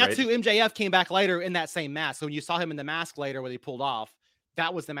unmasked. That's right? who MJF came back later in that same mask. So when you saw him in the mask later when he pulled off,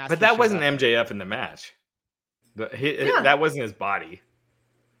 that was the mask. But that wasn't MJF in the match. That wasn't his body.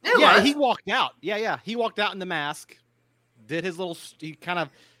 Yeah, he walked out. Yeah. He walked out in the mask. Did his little. He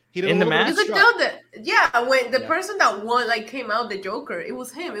did in the mask. You could tell that. When the person that won, came out, the Joker, it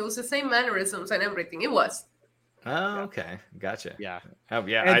was him. It was the same mannerisms and everything. It was. Oh, okay, gotcha. Yeah. Oh,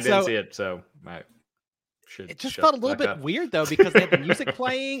 yeah. I didn't see it, so I should. It just felt a little bit weird though, because they had the music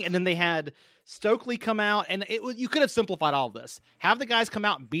playing, and then they had Stokely come out, and you could have simplified all of this. Have the guys come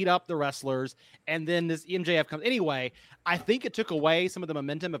out and beat up the wrestlers, and then this MJF comes. Anyway, I think it took away some of the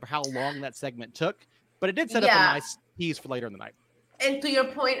momentum of how long that segment took, but it did set up a nice tease for later in the night. And to your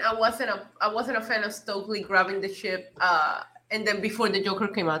point, I wasn't a fan of Stokely grabbing the ship, and then before the Joker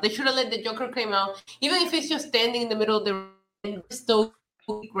came out. They should have let the Joker come out, even if it's just standing in the middle of the ring,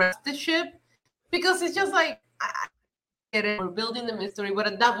 Stokely grabs the ship, because it's just like, I get it, we're building the mystery, but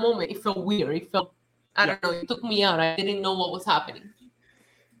at that moment, it felt weird. It felt, I don't know, it took me out. I didn't know what was happening.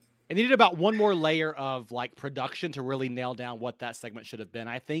 It needed about one more layer of production to really nail down what that segment should have been,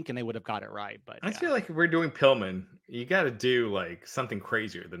 I think, and they would have got it right. But I feel like if we're doing Pillman, you got to do something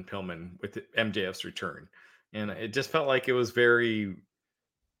crazier than Pillman with MJF's return, and it just felt like it was very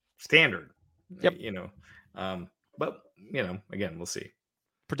standard. Yep. But again, we'll see.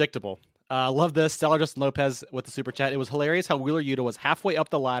 Predictable. Love this. Stellar Justin Lopez with the super chat. It was hilarious how Wheeler Yuta was halfway up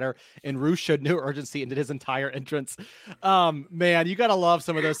the ladder and Rush showed no urgency and did his entire entrance. Man, you got to love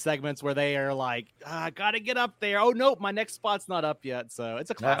some of those segments where they are like, got to get up there. Oh, nope, my next spot's not up yet. So it's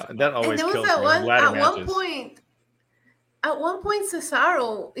a classic. That always kills me. At one point,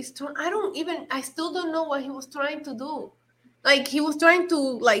 Cesaro is I still don't know what he was trying to do. He was trying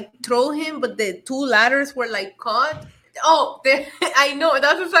to throw him, but the two ladders were caught. Oh, I know.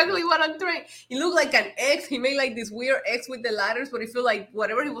 That's exactly what I'm trying. He looked like an X. He made this weird X with the ladders, but I feel like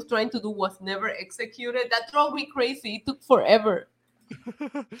whatever he was trying to do was never executed. That drove me crazy. It took forever.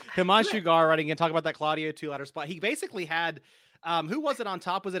 Himanshu Gar writing in, talk about that Claudio 2-ladder spot. He basically had, who was it on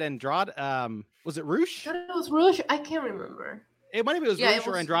top? Was it Andrade? Was it Rush? I thought it was Rush. I can't remember. It might have been Rush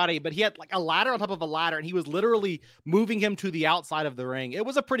or Andrade, but he had a ladder on top of a ladder, and he was literally moving him to the outside of the ring. It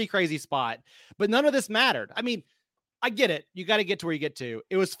was a pretty crazy spot, but none of this mattered. I mean, I get it. You got to get to where you get to.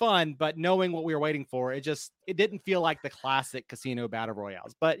 It was fun, but knowing what we were waiting for, it didn't feel like the classic casino battle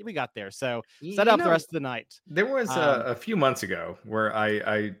royales, but we got there. So set up the rest of the night. There was a few months ago where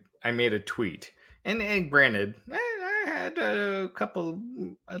I made a tweet, and granted, I had a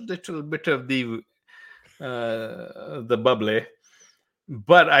little bit of the bubbly,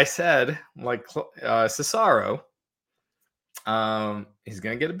 but I said Cesaro, he's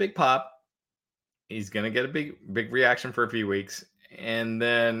gonna get a big pop. He's going to get a big reaction for a few weeks, and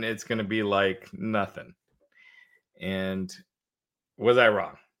then it's going to be like nothing. And was I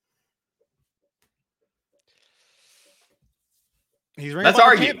wrong? Let's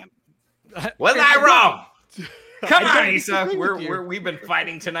argue. Was I wrong? Come on, Issa. We've been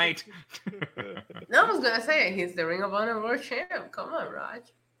fighting tonight. No, I was going to say he's the Ring of Honor World Champ. Come on, Raj.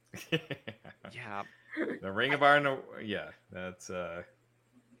 Yeah. The Ring of Honor. Yeah, that's...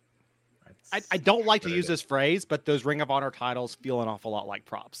 I don't like to use this phrase, but those Ring of Honor titles feel an awful lot like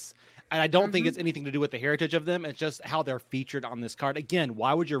props. And I don't think it's anything to do with the heritage of them. It's just how they're featured on this card. Again,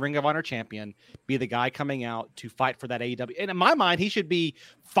 why would your Ring of Honor champion be the guy coming out to fight for that AEW? And in my mind, he should be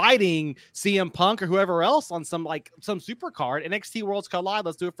fighting CM Punk or whoever else on some super card. NXT Worlds Collide,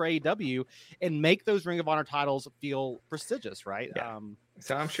 let's do it for AEW and make those Ring of Honor titles feel prestigious, right? Yeah.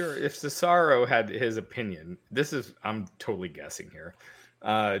 So I'm sure if Cesaro had his opinion, I'm totally guessing here,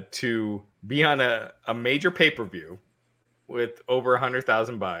 to be on a major pay-per-view with over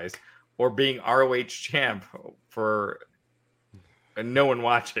 100,000 buys, or being ROH champ for no one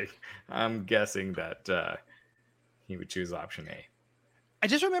watching, I'm guessing that he would choose option A. I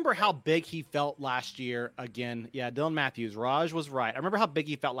just remember how big he felt last year. Again, yeah, Dylan Matthews, Raj was right. I remember how big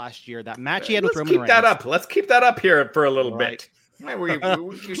he felt last year. That match he had with Roman Reigns. Let's keep that up here for a little bit.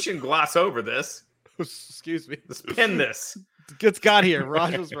 We shouldn't gloss over this. Excuse me. Let's pin this. Good Scott here.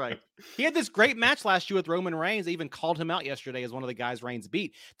 Raj was right. He had this great match last year with Roman Reigns. They even called him out yesterday as one of the guys Reigns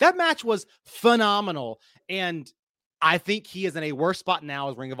beat. That match was phenomenal. And I think he is in a worse spot now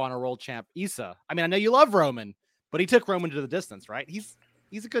as Ring of Honor World Champ Issa. I mean, I know you love Roman, but he took Roman to the distance, right? He's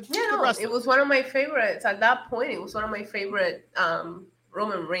a good wrestler. It was one of my favorites at that point. It was one of my favorite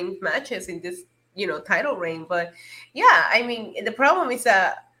Roman Reigns matches in this, title reign. But yeah, I mean, the problem is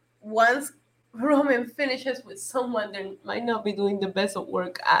that once Roman finishes with someone, they might not be doing the best of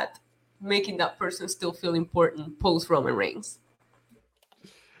work at making that person still feel important post Roman Reigns.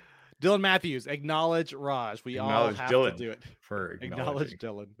 Dylan Matthews, acknowledge Raj. We all have Dylan to do it. For acknowledge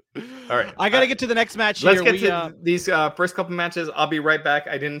Dylan. All right. I got to get to the next match Let's here. Get to these first couple matches. I'll be right back.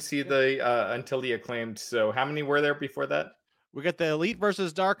 I didn't see the Until the Acclaimed. So how many were there before that? We got the Elite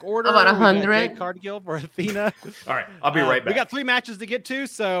versus Dark Order. About 100. Jade Cargill for Athena. All right. I'll be right back. We got 3 matches to get to.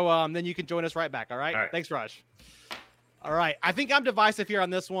 So then you can join us right back. All right. Thanks, Raj. All right. I think I'm divisive here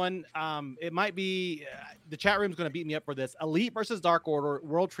on this one. It might be the chat room's going to beat me up for this. Elite versus Dark Order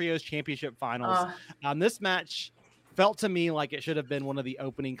World Trios Championship Finals. This match felt to me like it should have been one of the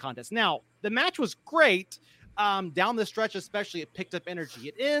opening contests. Now, the match was great. Down the stretch, especially, it picked up energy.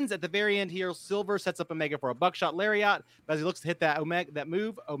 It ends at the very end here. Silver sets up Omega for a buckshot lariat. But as he looks to hit that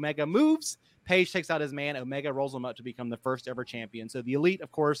move, Omega moves. Page takes out his man. Omega rolls him up to become the first ever champion. So the Elite,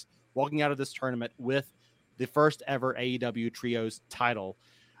 of course, walking out of this tournament with the first ever AEW Trios title.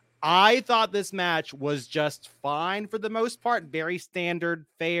 I thought this match was just fine for the most part. Very standard,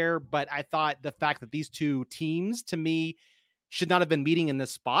 fair. But I thought the fact that these two teams, to me, should not have been meeting in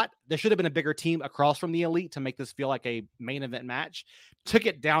this spot. There should have been a bigger team across from the Elite to make this feel like a main event match. Took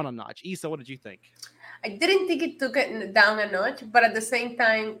it down a notch. Issa, what did you think? I didn't think it took it down a notch, but at the same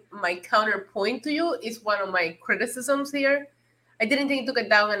time, my counterpoint to you is one of my criticisms here. I didn't think it took it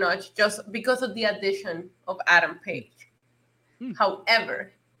down a notch just because of the addition of Adam Page.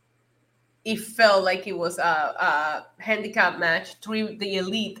 However, it felt like it was a handicap match, the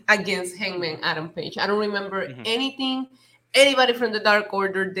Elite against Hangman Adam Page. I don't remember anything anybody from the Dark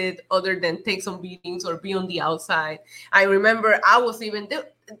Order did other than take some beatings or be on the outside. I remember I didn't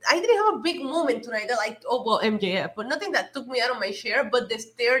have a big moment tonight that like, MJF, but nothing that took me out of my chair, but the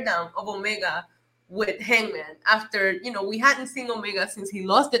stare down of Omega with Hangman after, we hadn't seen Omega since he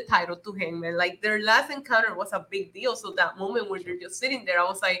lost the title to Hangman. Like, their last encounter was a big deal. So that moment where they're just sitting there, I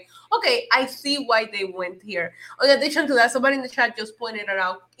was like, okay, I see why they went here. In addition to that, somebody in the chat just pointed it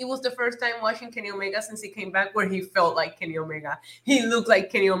out. It was the first time watching Kenny Omega since he came back where he felt like Kenny Omega. He looked like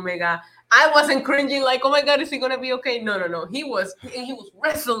Kenny Omega. I wasn't cringing like, oh my God, is he going to be okay? No. He was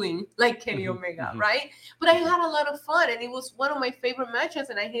wrestling like Kenny Omega, right? But I had a lot of fun, and it was one of my favorite matches,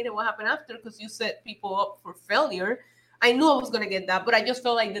 and I hated what happened after because you set people up for failure. I knew I was going to get that, but I just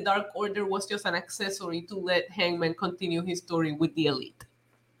felt like the Dark Order was just an accessory to let Hangman continue his story with the Elite.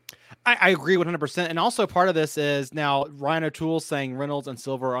 I agree 100%. And also part of this is now Ryan O'Toole saying Reynolds and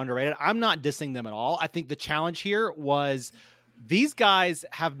Silver are underrated. I'm not dissing them at all. I think the challenge here was these guys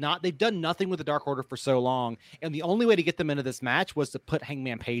they've done nothing with the Dark Order for so long. And the only way to get them into this match was to put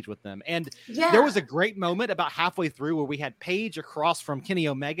Hangman Page with them. And there was a great moment about halfway through where we had Page across from Kenny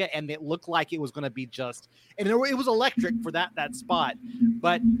Omega, and it looked like it was going to be and it was electric for that spot.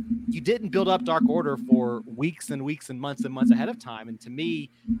 But you didn't build up Dark Order for weeks and weeks and months ahead of time. And to me,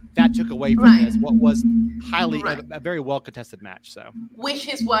 that took away from this, what was a very well contested match. So, which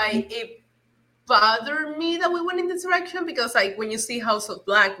is why it bothered me that we went in this direction, because like when you see House of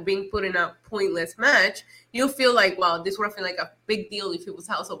Black being put in a pointless match, you feel like, wow, this would have been like a big deal if it was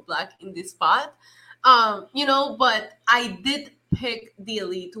House of Black in this spot. But I did pick the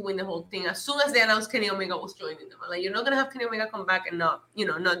Elite to win the whole thing as soon as they announced Kenny Omega was joining them. I'm like, you're not gonna have Kenny Omega come back and not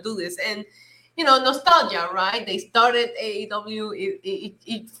do this. And nostalgia, right? They started AEW,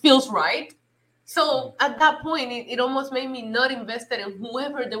 it feels right. So at that point, it almost made me not invested in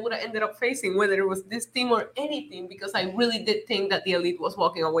whoever they would have ended up facing, whether it was this team or anything, because I really did think that the Elite was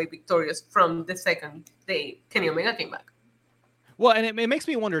walking away victorious from the second day Kenny Omega came back. Well, and it makes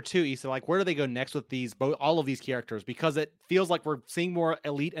me wonder too, Issa, like where do they go next with all of these characters? Because it feels like we're seeing more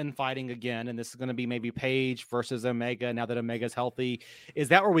Elite infighting again, and this is going to be maybe Paige versus Omega now that Omega's healthy. Is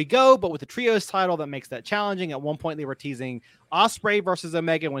that where we go? But with the trios title, that makes that challenging. At one point, they were teasing Ospreay versus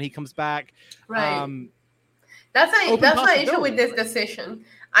Omega when he comes back. Right. That's my issue with this decision.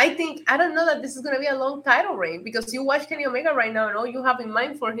 I don't know that this is going to be a long title reign, because you watch Kenny Omega right now and all you have in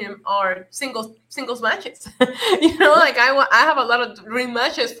mind for him are singles matches. Like I have a lot of dream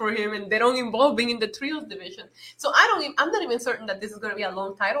matches for him, and they don't involve being in the trios division. So I'm not even certain that this is going to be a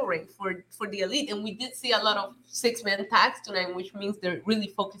long title reign for the Elite. And we did see a lot of 6-man tags tonight, which means they're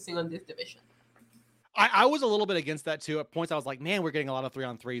really focusing on this division. I was a little bit against that too. At points, I was like, man, we're getting a lot of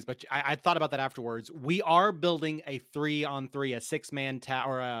 3-on-3s, but I thought about that afterwards. We are building a 3-on-3, a 6-man tag,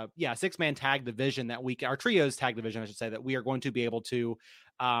 or a 6-man tag division that our trios tag division, I should say, that we are going to be able to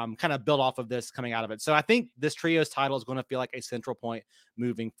kind of build off of this coming out of it. So I think this trios title is going to feel like a central point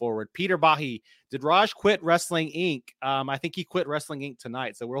moving forward. Peter Bahi, did Raj quit Wrestling Inc? I think he quit Wrestling Inc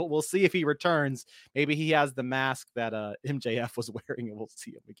tonight. So we'll see if he returns. Maybe he has the mask that MJF was wearing, and we'll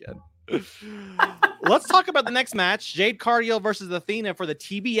see him again. Let's talk about the next match. Jade Cargill versus Athena for the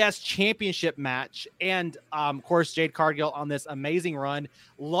TBS Championship match. And of course, Jade Cargill on this amazing run.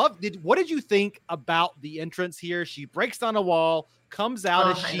 What did you think about the entrance here? She breaks down a wall, comes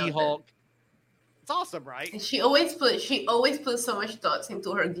out as She-Hulk. It's awesome, right? She always puts so much thoughts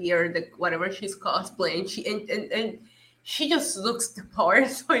into her gear, whatever she's cosplaying. She just looks the part,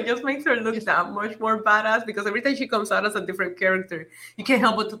 so it just makes her look that much more badass, because every time she comes out as a different character, you can't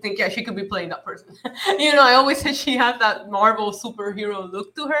help but to think, yeah, she could be playing that person. I always say she has that Marvel superhero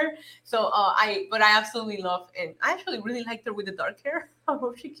look to her. So I absolutely love, and I actually really liked her with the dark hair. I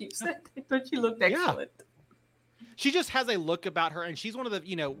hope she keeps it. I thought she looked excellent. Yeah. She just has a look about her, and she's one of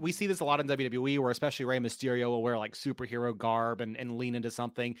the, we see this a lot in WWE, where especially Rey Mysterio will wear like superhero garb and lean into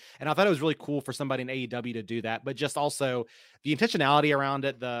something. And I thought it was really cool for somebody in AEW to do that, but just also the intentionality around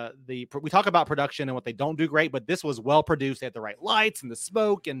it. We talk about production and what they don't do great, but this was well produced. They had the right lights and the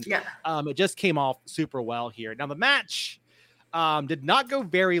smoke, and it just came off super well here. Now the match did not go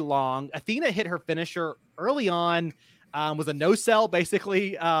very long. Athena hit her finisher early on, was a no-sell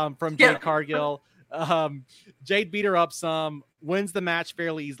basically from Jade Cargill. Jade beat her up some, wins the match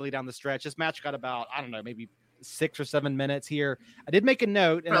fairly easily down the stretch. This match got about, I don't know, maybe 6 or 7 minutes here. I did make a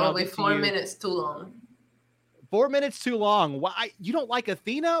note. And probably 4 minutes too long. 4 minutes too long. Why you don't like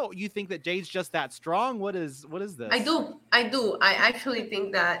Athena? You think that Jade's just that strong? What is this? I do. I actually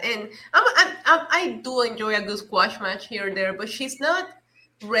think that, and I do enjoy a good squash match here or there, but she's not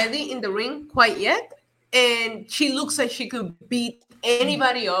ready in the ring quite yet, and she looks like she could beat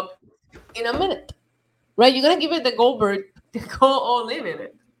anybody up in a minute. Right, you're gonna give it the Goldberg to go all in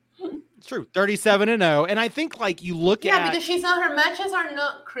it. It's true, 37-0, and I think like you look at because her matches are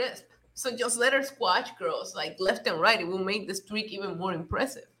not crisp, so just let her squash girls like left and right. It will make the streak even more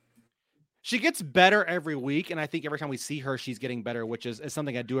impressive. She gets better every week, and I think every time we see her, she's getting better, which is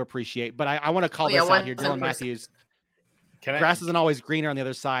something I do appreciate. But I want to call this out here, Dylan Matthews. Grass isn't always greener on the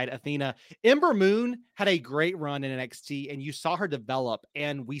other side. Athena. Ember Moon had a great run in NXT, and you saw her develop.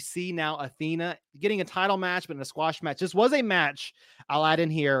 And we see now Athena getting a title match, but in a squash match. This was a match, I'll add in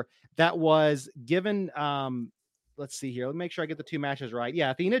here, that was given. Let's see here. Let me make sure I get the two matches right.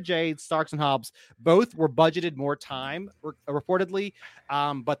 Yeah, Athena, Jade, Starks, and Hobbs both were budgeted more time, reportedly,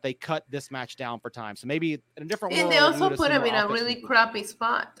 but they cut this match down for time. So maybe in a different world. And they also put them in a really crappy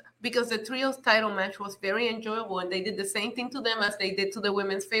spot, because the trios title match was very enjoyable, and they did the same thing to them as they did to the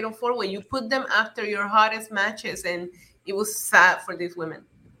women's Fatal 4-Way. You put them after your hottest matches, and it was sad for these women.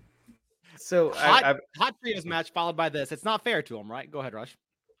 So hot trios match followed by this. It's not fair to them, right? Go ahead, Rush.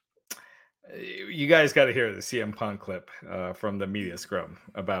 You guys got to hear the CM Punk clip from the media scrum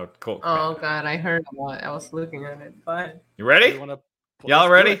about Colt. Oh God, I heard about it. I was looking at it. But you ready? Y'all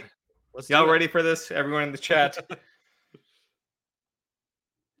ready? Y'all ready for this? Everyone in the chat.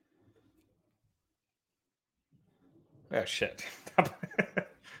 Oh shit!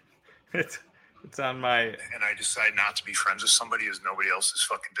 It's on my. And I decide not to be friends with somebody is nobody else's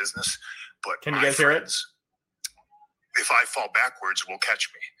fucking business. But can you guys hear it? If I fall backwards, will catch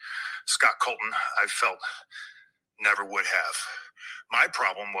me. Scott Colton, I felt never would have. My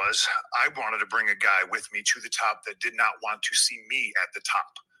problem was I wanted to bring a guy with me to the top that did not want to see me at the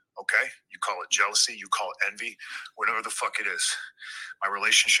top. Okay? You call it jealousy, you call it envy, whatever the fuck it is. My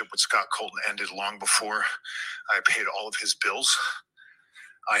relationship with Scott Colton ended long before I paid all of his bills.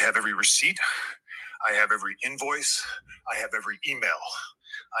 I have every receipt. I have every invoice. I have every email.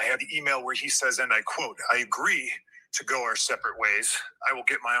 I have the email where he says, and I quote, "I agree to go our separate ways. I will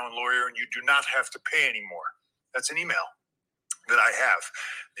get my own lawyer and you do not have to pay anymore." That's an email that I have.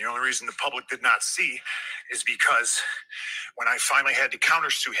 The only reason the public did not see is because when I finally had to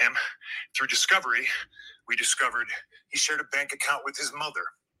countersue him through discovery, we discovered he shared a bank account with his mother.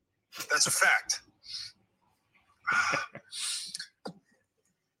 That's a fact.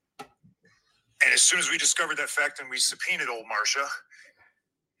 And as soon as we discovered that fact and we subpoenaed old Marcia,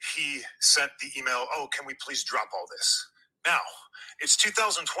 he sent the email, "Oh, can we please drop all this?" Now, it's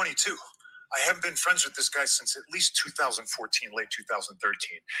 2022. I haven't been friends with this guy since at least 2014, late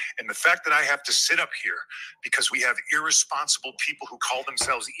 2013. And the fact that I have to sit up here because we have irresponsible people who call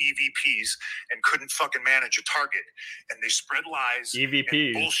themselves EVPs and couldn't fucking manage a target, and they spread lies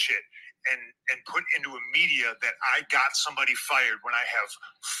EVPs. and bullshit and put into a media that I got somebody fired when I have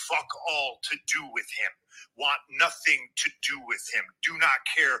fuck all to do with him, want nothing to do with him, do not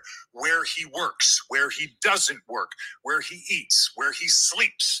care where he works, where he doesn't work, where he eats, where he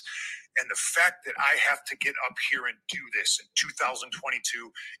sleeps. And the fact that I have to get up here and do this in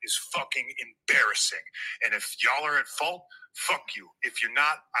 2022 is fucking embarrassing. And if y'all are at fault, fuck you. If you're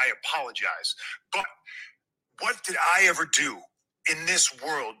not, I apologize. But what did I ever do in this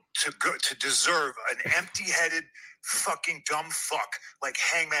world to deserve an empty-headed fucking dumb fuck like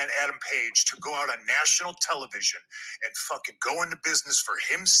Hangman Adam Page to go out on national television and fucking go into business for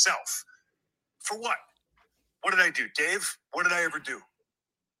himself? For what? What did I do, Dave? What did I ever do?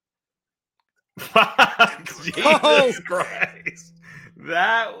 Jesus Christ.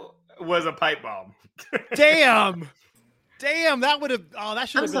 That was a pipe bomb. Damn, that would have. Oh, that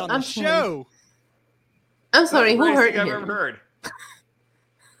should have been on the show. I'm sorry. Who hurt I've him? ever heard.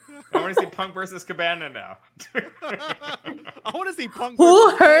 I want to see Punk versus Cabana now. I want to see Punk.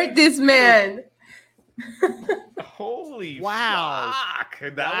 Who hurt this man? Holy wow! Fuck.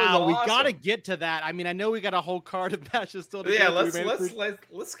 That was Wow, awesome. we gotta get to that. I mean, I know we got a whole card of matches still to Yeah, go through.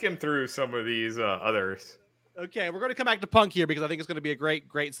 let's skim through some of these others. Okay, we're going to come back to Punk here because I think it's going to be a great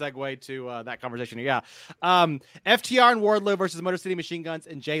segue to that conversation here. Yeah. FTR and Wardlow versus Motor City Machine Guns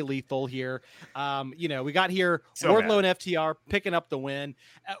and Jay Lethal here. We got here Wardlow and FTR picking up the win.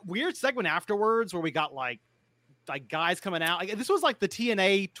 Weird segment afterwards where we got like guys coming out. Like, this was like the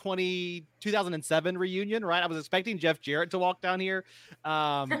TNA 2007 reunion, right? I was expecting Jeff Jarrett to walk down here.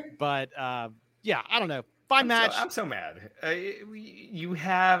 But yeah, I don't know. Fine match. I'm so mad. You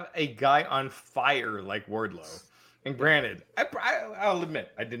have a guy on fire like Wardlow. And granted, I'll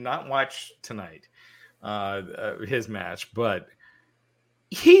admit, I did not watch tonight, his match, but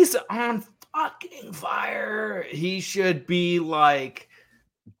he's on fucking fire. He should be like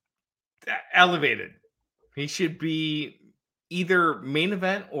elevated. He should be either main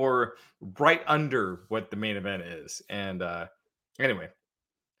event or right under what the main event is. And anyway,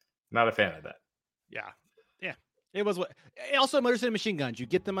 not a fan of that. Yeah. It was what. Also, Motor City Machine Guns. You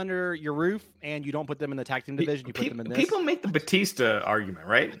get them under your roof, and you don't put them in the tag team division. You put them in this. People make the Batista argument,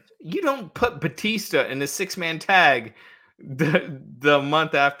 right? You don't put Batista in a 6-man tag the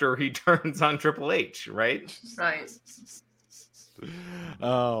month after he turns on Triple H, right? Right.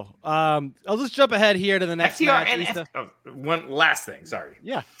 Oh, I'll just jump ahead here to the next match. One last thing, sorry.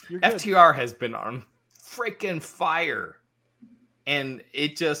 Yeah, you're good. FTR has been on freaking fire, and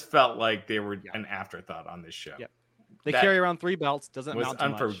it just felt like they were an afterthought on this show. Yep. They carry around 3 belts. Doesn't amount to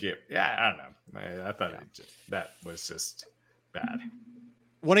much. Yeah, I don't know. I thought that was just bad.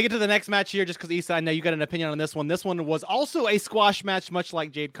 Want to get to the next match here just because, Issa, I know you got an opinion on this one. This one was also a squash match, much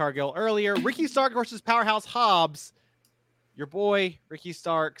like Jade Cargill earlier. Ricky Stark versus Powerhouse Hobbs. Your boy, Ricky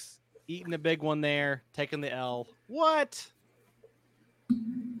Starks, eating a big one there, taking the L. What?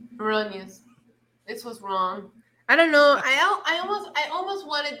 Erroneous. This was wrong. I don't know. I almost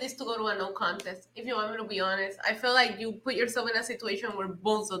wanted this to go to a no contest. If you want me to be honest, I feel like you put yourself in a situation where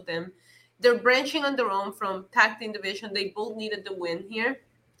both of them, they're branching on their own from tag team division. They both needed the win here,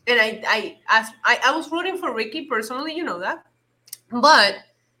 and I was rooting for Ricky personally. You know that, but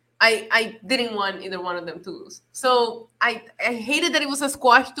I didn't want either one of them to lose. So I hated that it was a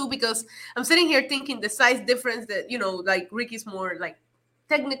squash too, because I'm sitting here thinking the size difference that, like Ricky's more like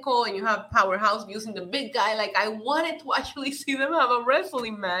technical and you have Powerhouse using the big guy. Like, I wanted to actually see them have a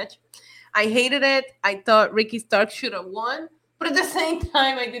wrestling match. I hated it. I thought Ricky Stark should have won, but at the same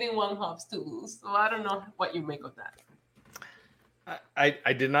time, I didn't want Hobbs to lose. So I don't know what you make of that.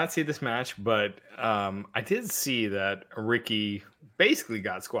 I did not see this match, but I did see that Ricky basically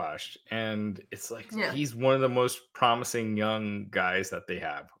got squashed, and it's like he's one of the most promising young guys that they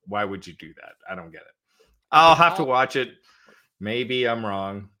have. Why would you do that? I don't get it. I'll have to watch it. Maybe I'm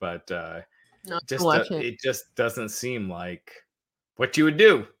wrong, but Not to watch it. it just doesn't seem like what you would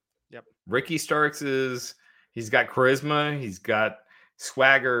do. Yep. Ricky Starks he's got charisma, he's got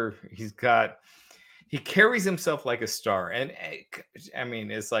swagger, he carries himself like a star. And I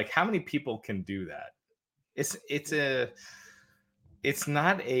mean, it's like, how many people can do that? It's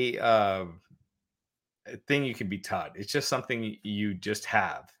not a thing you can be taught. It's just something you just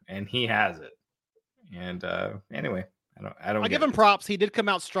have, and he has it. And anyway, I don't. I'll give him props. He did come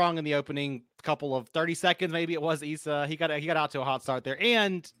out strong in the opening couple of 30 seconds. Maybe it was Issa. He got out to a hot start there,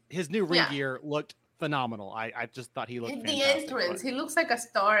 and his new ring gear looked phenomenal. I just thought he looked fantastic. The entrance, he looks like a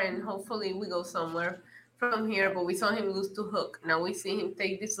star, and hopefully we go somewhere from here. But we saw him lose to Hook. Now we see him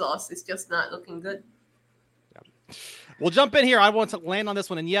take this loss. It's just not looking good. We'll jump in here. I want to land on this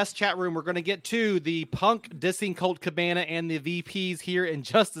one. And yes, chat room, we're going to get to the Punk dissing Colt Cabana and the VPs here in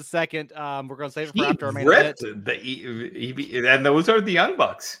just a second. We're going to save it for after our main event. And those are the Young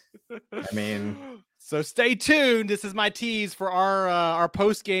Bucks. I mean, so stay tuned. This is my tease for our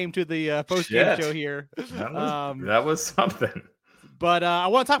post game to the post game show here. That was something. But I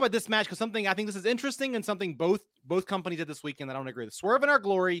want to talk about this match because I think this is interesting and something both companies did this weekend that I don't agree with. Swerve and Our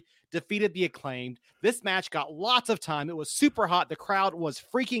Glory defeated the Acclaimed. This match got lots of time. It was super hot. The crowd was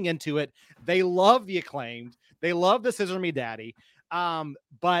freaking into it. They love the Acclaimed. They love the Scissor Me Daddy. And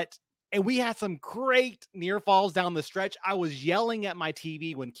we had some great near falls down the stretch. I was yelling at my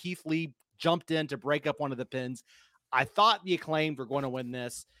TV when Keith Lee jumped in to break up one of the pins. I thought the Acclaimed were going to win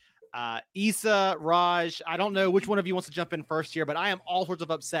this. Issa, Raj, I don't know which one of you wants to jump in first here, but I am all sorts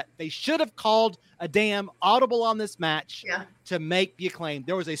of upset. They should have called a damn audible on this match to make the Acclaim.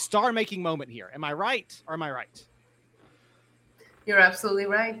 There was a star-making moment here. Am I right or am I right? You're absolutely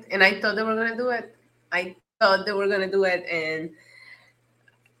right. And I thought they were going to do it. And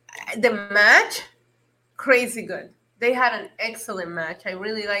the match, crazy good. They had an excellent match. I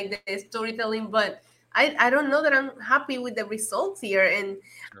really like the storytelling, but I don't know that I'm happy with the results here. And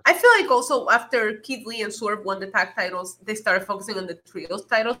I feel like also after Keith Lee and Swerve won the tag titles, they started focusing on the trios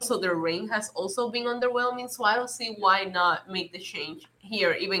titles. So their reign has also been underwhelming. So I don't see why not make the change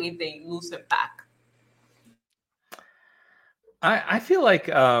here, even if they lose it back. I feel like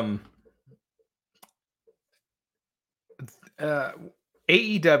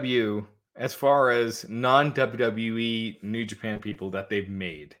AEW, as far as non-WWE New Japan people that they've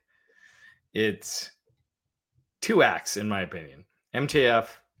made, it's two acts, in my opinion, MJF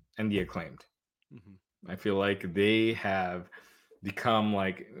and the Acclaimed. I feel like they have become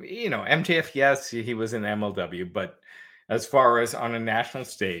like, MJF, yes, he was in MLW, but as far as on a national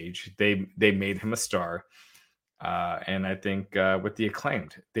stage, they made him a star. And I think with the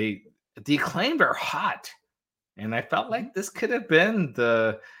Acclaimed, the Acclaimed are hot. And I felt like this could have been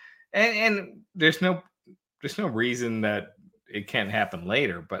and there's no reason that it can't happen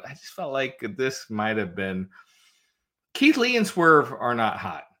later, but I just felt like this might have been. Keith Lee and Swerve are not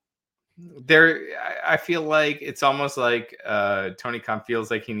hot. I feel like it's almost like Tony Khan feels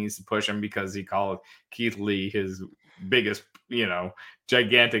like he needs to push him because he called Keith Lee his biggest,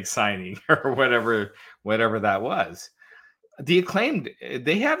 gigantic signing or whatever that was. The Acclaimed,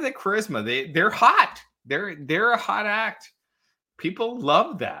 they have the charisma. They're hot. They're a hot act. People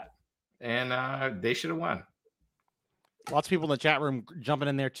love that, and they should have won. Lots of people in the chat room jumping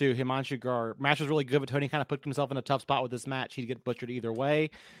in there too. Himanshu Gar, match was really good, but Tony kind of put himself in a tough spot with this match. He'd get butchered either way.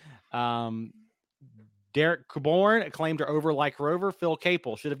 Derek Coborn Acclaimed are over like Rover. Phil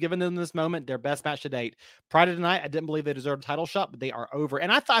Capel should have given them this moment their best match to date. Prior to tonight, I didn't believe they deserved a title shot, but they are over.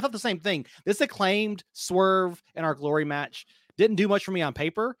 And I thought the same thing. This Acclaimed, Swerve, and Our Glory match didn't do much for me on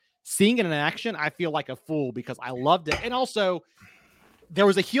paper. Seeing it in action, I feel like a fool because I loved it. And also, there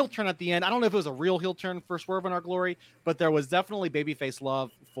was a heel turn at the end. I don't know if it was a real heel turn for Swerve and Our Glory, but there was definitely babyface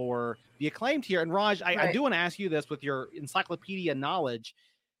love for the Acclaimed here. And Raj, I do want to ask you this with your encyclopedia knowledge.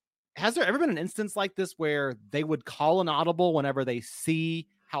 Has there ever been an instance like this where they would call an audible whenever they see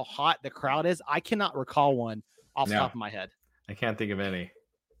how hot the crowd is? I cannot recall one off the top of my head. I can't think of any.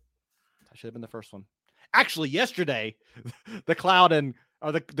 That should have been the first one. Actually, yesterday, the crowd in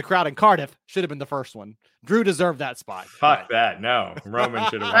Cardiff should have been the first one. Drew deserved that spot. Fuck that. No. Roman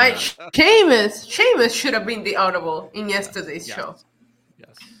should have won. Right. Sheamus should have been the audible in yesterday's show.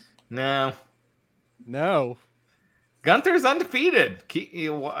 Yes. No. Gunther's undefeated.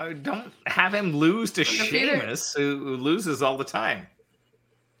 Don't have him lose to Sheamus, who loses all the time.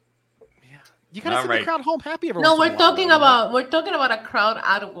 You gotta send the crowd home happy every No, we're talking about a crowd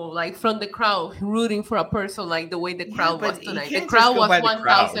audible, like from the crowd rooting for a person, like the way the crowd was tonight. The crowd was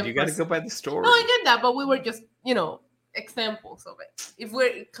 1,000. You gotta go by the story. No, I get that, but we were just, examples of it. If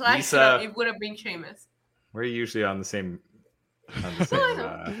we're clashing, it would have been Sheamus. We're usually on the same on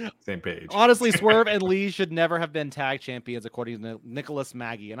the same page. Honestly, Swerve and Lee should never have been tag champions, according to Nicholas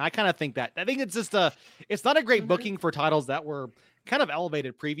Maggie. And I kind of think that. I think it's just it's not a great booking for titles that were kind of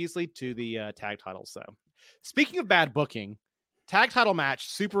elevated previously to the tag titles. So, speaking of bad booking, tag title match,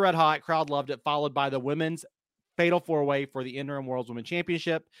 super red hot, crowd loved it, followed by the women's fatal 4-way for the interim World's Women's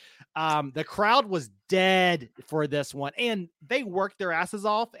Championship. The crowd was dead for this one, and they worked their asses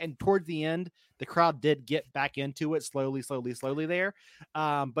off. And towards the end, the crowd did get back into it slowly there.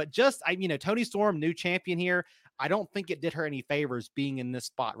 But just, Toni Storm, new champion here. I don't think it did her any favors being in this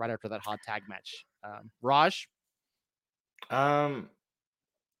spot right after that hot tag match. Raj?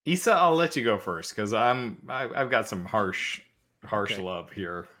 Issa, I'll let you go first because I've got some harsh love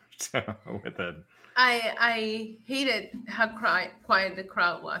here with it. I hated how quiet the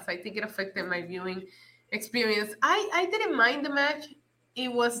crowd was. I think it affected my viewing experience. I didn't mind the match. It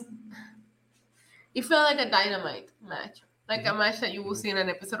felt like a Dynamite match, like a match that you will see in an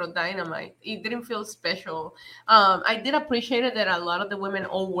episode of Dynamite. It didn't feel special. I did appreciate it that a lot of the women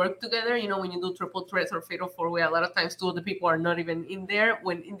all work together. When you do triple threats or fatal 4-way, a lot of times two of the people are not even in there.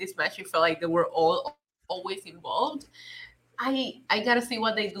 When in this match, it felt like they were all always involved. I gotta see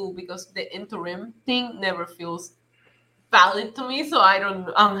what they do because the interim thing never feels valid to me. So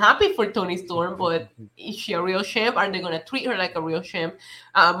I'm happy for Toni Storm, but is she a real champ? Are they gonna treat her like a real champ?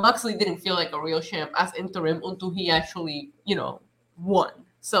 Moxley didn't feel like a real champ as interim until he actually, won.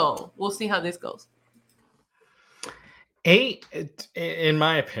 So we'll see how this goes. In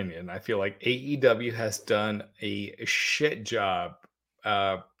my opinion, I feel like AEW has done a shit job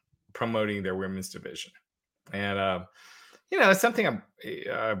promoting their women's division. And it's something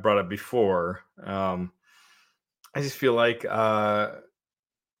I brought up before. I just feel like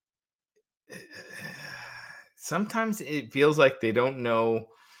sometimes it feels like they don't know.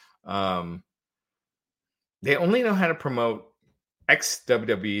 They only know how to promote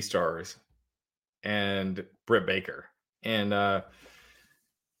ex-WWE stars and Britt Baker. And but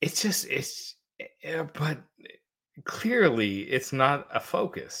clearly it's not a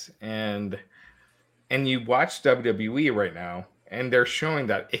focus. And you watch WWE right now, and they're showing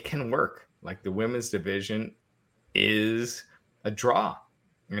that it can work. Like the women's division is a draw,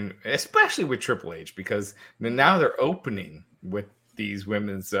 and especially with Triple H, because now they're opening with these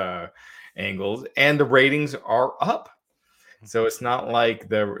women's angles, and the ratings are up. So it's not like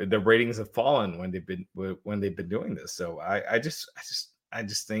the ratings have fallen when they've been doing this. So I just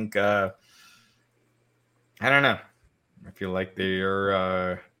think I don't know. I feel like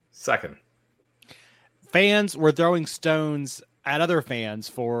they're second. Fans were throwing stones at other fans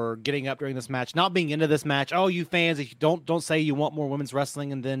for getting up during this match, not being into this match. Oh, you fans, if you don't say you want more women's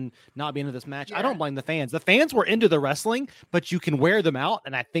wrestling and then not be into this match. Yeah. I don't blame the fans. The fans were into the wrestling, but you can wear them out.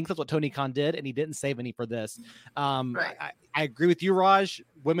 And I think that's what Tony Khan did. And he didn't save any for this. Right. I agree with you, Raj.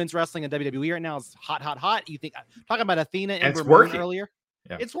 Women's wrestling in WWE right now is hot. You think talking about Athena and it's working earlier.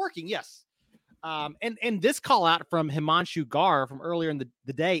 Yeah. It's working. Yes. And this call out from Himanshu Gar from earlier in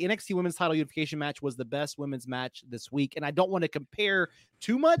the day, NXT Women's Title Unification match was the best women's match this week. And I don't want to compare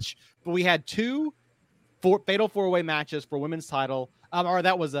too much, but we had two fatal 4-way matches for women's title. Or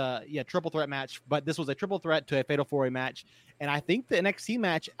that was a triple threat match, but this was a triple threat to a fatal 4-way match. And I think the NXT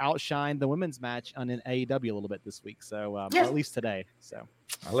match outshined the women's match on an AEW a little bit this week. So or at least today. So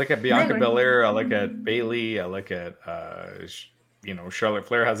I look at Bianca Belair. I look at Bayley. I look at Charlotte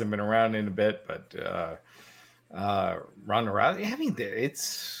Flair hasn't been around in a bit, but Ronda Rousey. I mean,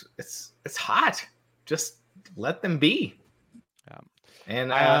 it's hot. Just let them be.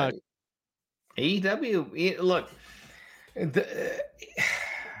 And AEW, look,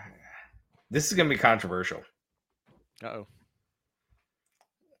 this is going to be controversial. Uh-oh.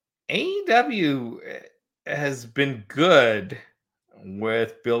 AEW has been good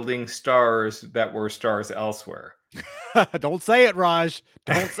with building stars that were stars elsewhere. Don't say it, Raj.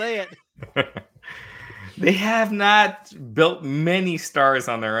 Don't say it. They have not built many stars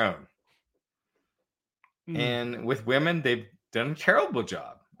on their own. And with women, they've done a terrible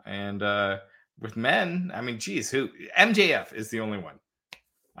job. And with men, I mean, MJF is the only one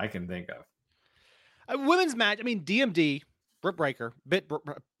I can think of. A women's match, I mean, DMD, Britt Baker, Britt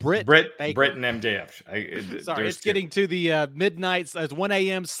and MJF. Sorry, it's getting to the midnights as 1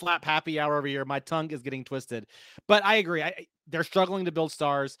 a.m. slap happy hour over here. My tongue is getting twisted, but I agree. They're struggling to build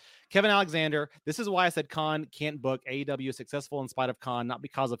stars. Kevin Alexander, this is why I said Khan can't book. AEW is successful in spite of Khan, not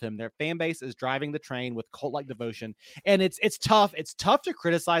because of him. Their fan base is driving the train with cult-like devotion, and it's tough. It's tough to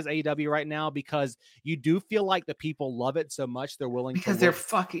criticize AEW right now because you do feel like the people love it so much they're willing because they're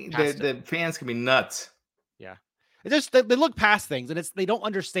fucking the fans can be nuts. Yeah. They look past things, and they don't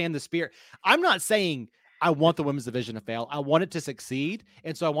understand the spirit. I'm not saying I want the women's division to fail. I want it to succeed.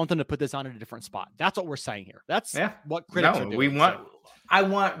 And so I want them to put this on in a different spot. That's what we're saying here. That's what critics are doing. I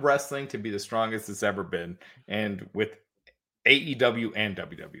want wrestling to be the strongest it's ever been. And with AEW and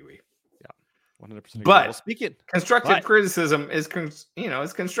WWE. 100%. But constructive criticism is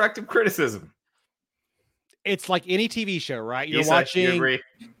constructive criticism. It's like any TV show, right? You're watching. You agree?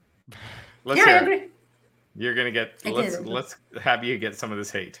 I agree. You're gonna get. Let's have you get some of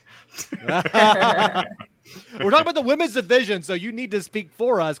this hate. We're talking about the women's division, so you need to speak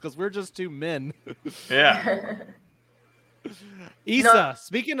for us because we're just two men. Yeah. Issa,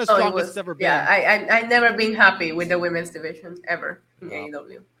 speaking of strongest it's ever been. Yeah, I never been happy with the women's division ever in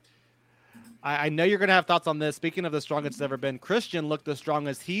AEW. I know you're going to have thoughts on this. Speaking of the strongest it's ever been, Christian looked the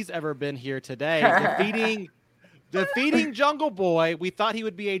strongest he's ever been here today, defeating Jungle Boy. We thought he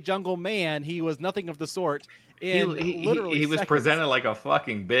would be a jungle man. He was nothing of the sort. He was presented like a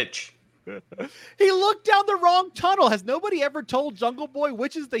fucking bitch. He looked down the wrong tunnel. Has nobody ever told Jungle Boy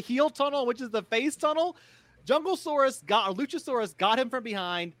which is the heel tunnel, which is the face tunnel? Luchasaurus got him from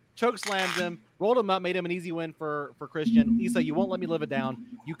behind, choke slammed him, rolled him up, made him an easy win for Christian. Issa, you won't let me live it down.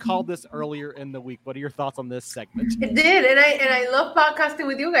 You called this earlier in the week. What are your thoughts on this segment? It did, and I love podcasting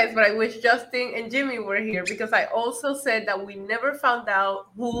with you guys, but I wish Justin and Jimmy were here because I also said that we never found out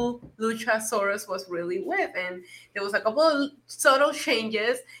who Luchasaurus was really with, and there was a couple of subtle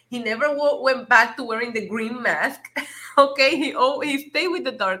changes. He never went back to wearing the green mask. Okay, he stayed with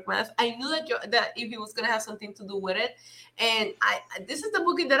the dark mask. I knew that if he was gonna have something to do with it, and this is the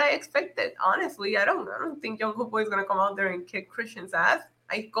booking that I expected. Honestly, I don't think Jungle Boy is gonna come out there and kick Christian's ass.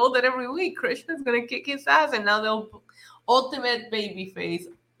 I called it every week. Christian's gonna kick his ass, and now the ultimate babyface,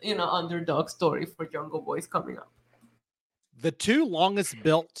 underdog story for Jungle Boy is coming up. The two longest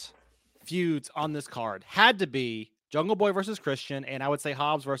built feuds on this card had to be Jungle Boy versus Christian, and I would say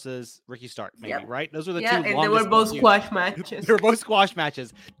Hobbs versus Ricky Stark, maybe, right? Those are the two longest. And they were both squash matches. They were both squash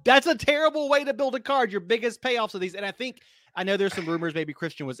matches. That's a terrible way to build a card. Your biggest payoffs of these, and I know there's some rumors maybe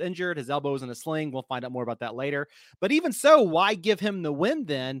Christian was injured, his elbow was in a sling. We'll find out more about that later. But even so, why give him the win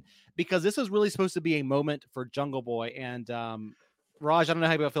then? Because this is really supposed to be a moment for Jungle Boy. And Raj, I don't know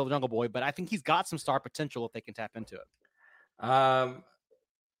how you feel with Jungle Boy, but I think he's got some star potential if they can tap into it.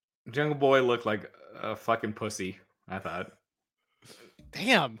 Jungle Boy looked like a fucking pussy, I thought.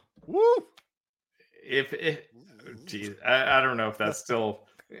 Damn. Woo. Geez, I don't know if that's still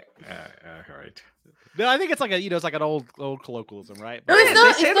all right. No, I think it's like it's like an old colloquialism, right? No,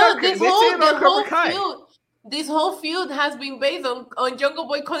 this whole feud has been based on Jungle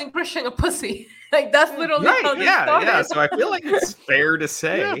Boy calling Christian a pussy. Like that's literally how this started. Yeah. So I feel like it's fair to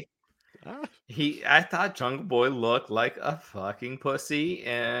say I thought Jungle Boy looked like a fucking pussy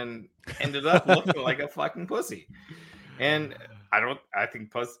and ended up looking like a fucking pussy. And I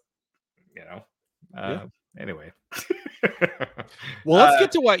think pussy, anyway. Well, let's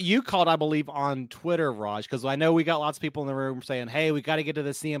get to what you called, I believe, on Twitter, Raj, because I know we got lots of people in the room saying, hey, we got to get to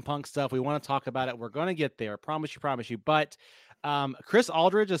the CM Punk stuff. We want to talk about it. We're going to get there. Promise you. But Chris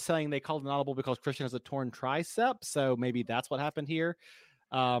Aldridge is saying they called an audible because Christian has a torn tricep. So maybe that's what happened here.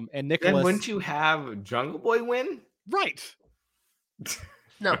 And Nicholas. Then wouldn't you have Jungle Boy win? Right.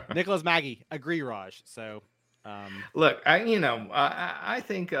 No. Nicholas Maggie. Agree, Raj. So look, I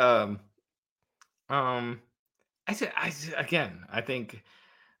think I think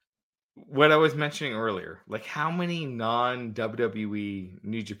what I was mentioning earlier, like how many non-WWE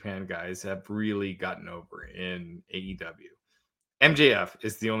New Japan guys have really gotten over in AEW? MJF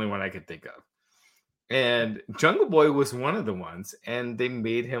is the only one I could think of. And Jungle Boy was one of the ones, and they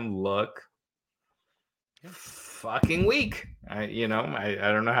made him look fucking weak. I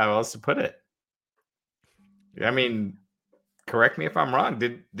don't know how else to put it. I mean, correct me if I'm wrong.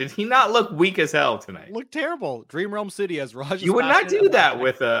 Did he not look weak as hell tonight? Look terrible. Dream Realm Studios. Raj, you would not do that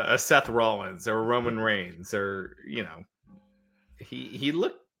with a Seth Rollins or Roman Reigns or he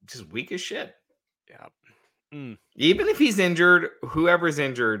looked just weak as shit. Yeah. Even if he's injured, whoever's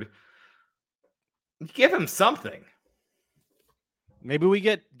injured, give him something. Maybe we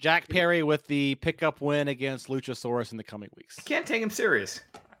get Jack Perry with the pickup win against Luchasaurus in the coming weeks. Can't take him serious.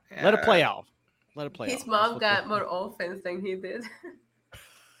 Let it play out. His mom got more offense than he did.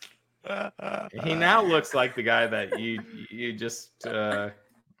 He now looks like the guy that you just. All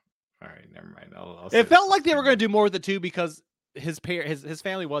right, never mind. It felt like they were going to do more with it too because his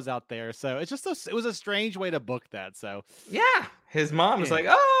family was out there, so it's just it was a strange way to book that. So yeah, his mom was like,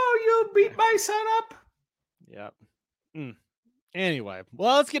 "Oh, you beat my son up." Yep. Anyway,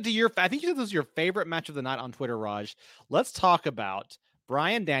 well, let's get to I think you said this was your favorite match of the night on Twitter, Raj. Let's talk about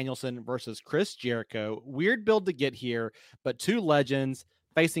Bryan Danielson versus Chris Jericho. Weird build to get here, but two legends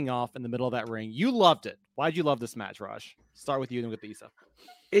facing off in the middle of that ring. You loved it. Why'd you love this match, Raj? Start with you and with Issa.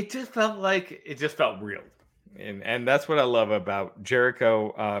 It just felt real. And that's what I love about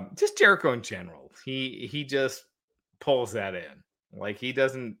Jericho. Just Jericho in general. He just pulls that in. Like he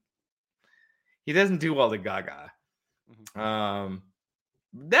doesn't do all the gaga. Mm-hmm.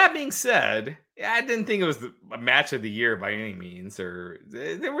 That being said, I didn't think it was a match of the year by any means, or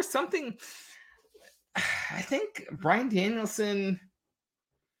there was something. I think Bryan Danielson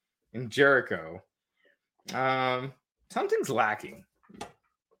and Jericho, something's lacking.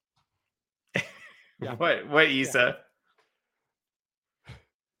 Yeah. What, Issa?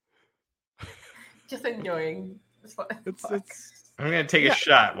 Just enjoying. I'm gonna take a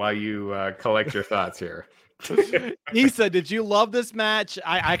shot while you collect your thoughts here. Issa, did you love this match?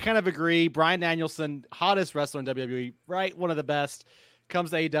 I kind of agree. Bryan Danielson, hottest wrestler in WWE, right? One of the best.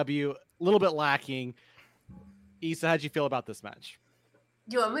 Comes to AEW, a little bit lacking. Issa, how'd you feel about this match?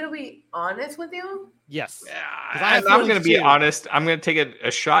 You want me to be honest with you? Yes. I'm going to be honest. I'm going to take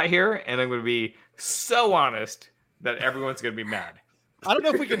a shot here, and I'm going to be so honest that everyone's going to be mad. I don't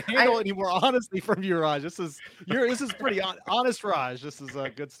know if we can handle any more honesty from you, Raj. This is pretty honest, Raj. This is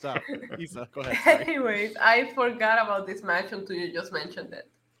good stuff. Issa, go ahead. Sorry. Anyways, I forgot about this match until you just mentioned it.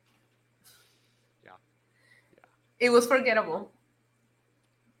 Yeah. It was forgettable.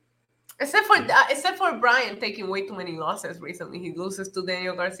 Except for Bryan taking way too many losses recently. He loses to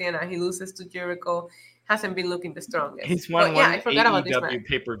Daniel Garcia and he loses to Jericho. Hasn't been looking the strongest. He's won I forgot about this match.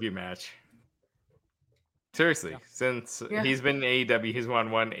 pay-per-view match. Seriously, since he's been in AEW, he's won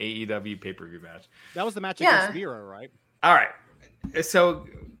one AEW pay-per-view match. That was the match against Miro, right? All right. So,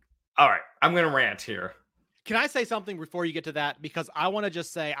 I'm going to rant here. Can I say something before you get to that? Because I want to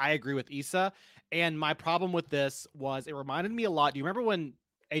just say I agree with Issa. And my problem with this was it reminded me a lot. Do you remember when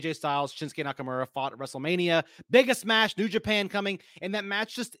AJ Styles, Shinsuke Nakamura fought at WrestleMania? Biggest match, New Japan coming. And that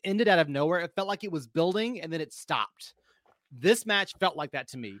match just ended out of nowhere. It felt like it was building and then it stopped. This match felt like that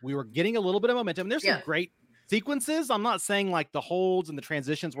to me. We were getting a little bit of momentum. There's some great sequences. I'm not saying like the holds and the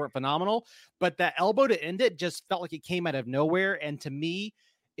transitions weren't phenomenal, but that elbow to end it just felt like it came out of nowhere. And to me,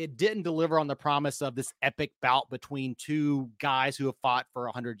 it didn't deliver on the promise of this epic bout between two guys who have fought for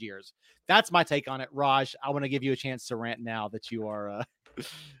 100 years. That's my take on it. Raj, I want to give you a chance to rant now that you are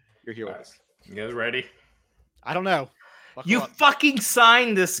you're here with us. You guys ready? I don't know. You fucking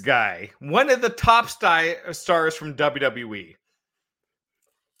signed this guy, one of the top stars from WWE.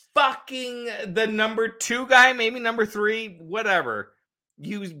 Fucking the number 2 guy, maybe number 3, whatever.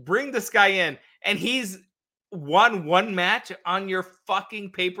 You bring this guy in, and he's won one match on your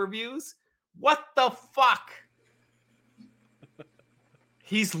fucking pay-per-views? What the fuck?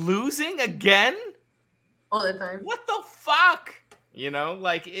 He's losing again? All the time. What the fuck? You know,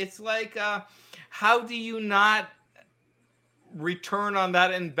 like, it's like, how do you not return on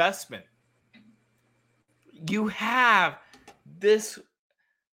that investment? You have this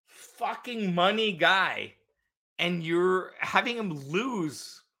fucking money guy and you're having him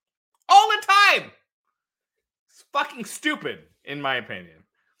lose all the time. It's fucking stupid, in my opinion.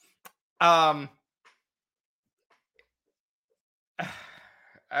 I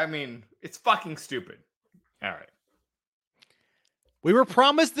mean, it's fucking stupid. All right. We were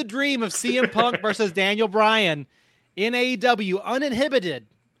promised the dream of CM Punk versus Daniel Bryan in AEW, uninhibited,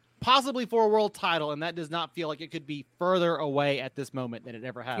 possibly for a world title, and that does not feel like it could be further away at this moment than it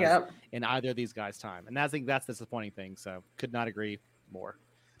ever has in either of these guys' time. And I think that's the disappointing thing, so could not agree more.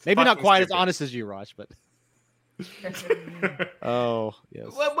 Maybe not quite as honest as you, Raj, but... Oh, yes.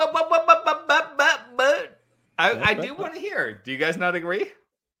 I do want to hear. Do you guys not agree?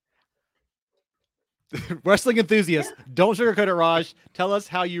 Wrestling enthusiasts, don't sugarcoat it, Raj. Tell us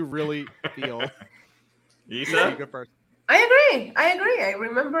how you really feel. Issa? Go first. I agree. I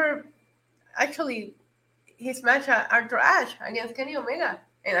remember actually his match at Arthur Ashe against Kenny Omega.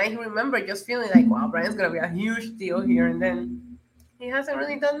 And I remember just feeling like, wow, Bryan's going to be a huge deal here. And then he hasn't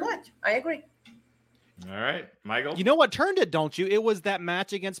really done much. I agree. All right, Michael. You know what turned it, don't you? It was that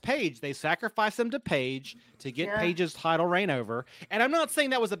match against Paige. They sacrificed him to Paige to get Paige's title reign over. And I'm not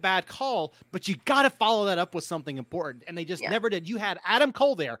saying that was a bad call, but you got to follow that up with something important. And they just never did. You had Adam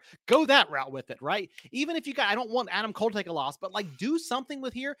Cole there. Go that route with it, right? Even if you got, I don't want Adam Cole to take a loss, but like do something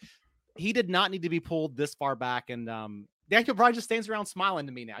with here. He did not need to be pulled this far back. And Daniel Bryan just stands around smiling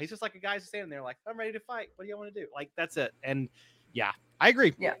to me now. He's just like a guy standing there like, I'm ready to fight. What do you want to do? Like, that's it. And yeah, I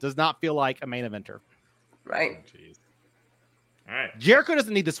agree. Yeah. Does not feel like a main eventer. Right. Jeez. All right. Jericho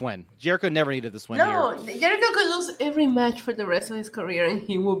doesn't need this win. Jericho never needed this win. No, Jericho could lose every match for the rest of his career and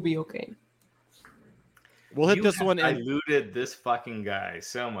he will be okay. We'll hit this one. I diluted this fucking guy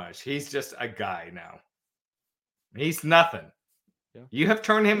so much. He's just a guy now. He's nothing. Yeah. You have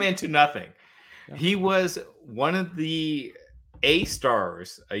turned him into nothing. Yeah. He was one of the A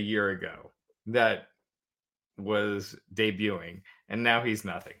stars a year ago that was debuting, and now he's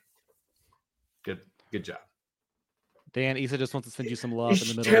nothing. Good job. Dan, Issa just wants to send you some love in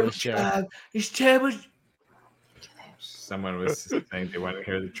the middle of the show. It's terrible. Someone was saying they want to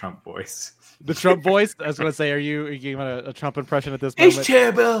hear the Trump voice. The Trump voice? I was going to say, are you giving a Trump impression at this moment? It's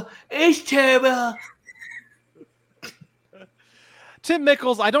terrible. It's terrible. Tim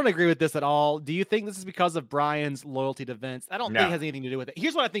Mickles, I don't agree with this at all. Do you think this is because of Brian's loyalty to Vince? I don't think it has anything to do with it.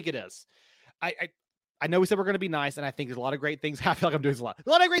 Here's what I think it is. I know we said we're going to be nice, and I think there's a lot of great things. I feel like I'm doing a lot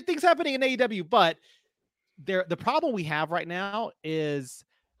of great things happening in AEW, but the problem we have right now is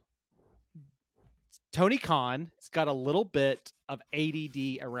Tony Khan's got a little bit of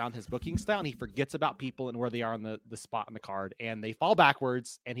ADD around his booking style, and he forgets about people and where they are on the spot in the card, and they fall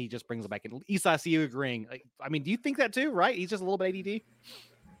backwards, and he just brings them back in. Issa, I see you agreeing. I mean, do you think that too, right? He's just a little bit ADD?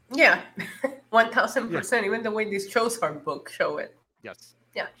 Yeah, 1,000%. Yeah. Even the way these shows are booked show it. Yes.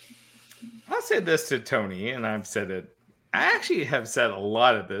 Yeah. I'll say this to Tony, and I've said it. I actually have said a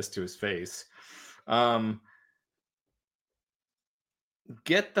lot of this to his face.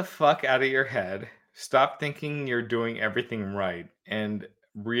 Get the fuck out of your head. Stop thinking you're doing everything right, and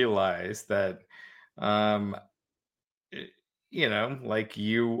realize that, like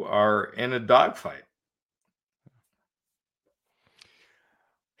you are in a dogfight.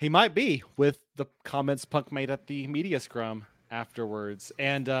 He might be, with the comments Punk made at the media scrum afterwards.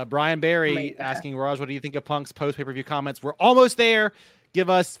 And Brian Barry asking, Raj, what do you think of Punk's post-pay-per-view comments? We're almost there. Give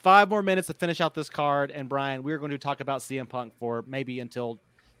us 5 more minutes to finish out this card. And Brian, we're going to talk about CM Punk for maybe until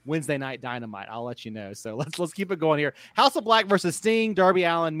Wednesday Night Dynamite. I'll let you know. So let's keep it going here. House of Black versus Sting, Darby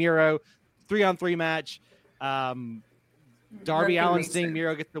Allin, Miro, 3-on-3 match. Darby Allin, Sting,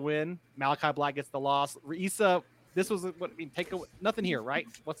 Miro gets the win. Malachi Black gets the loss. Issa, this was what I mean. Nothing here, right?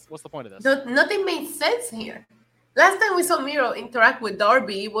 What's the point of this? Nothing made sense here. Last time we saw Miro interact with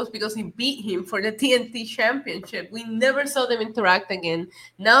Darby was because he beat him for the TNT Championship. We never saw them interact again.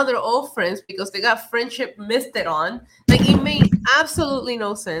 Now they're all friends because they got friendship misted on. Like, it made absolutely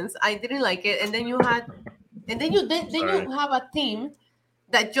no sense. I didn't like it. And then you have a team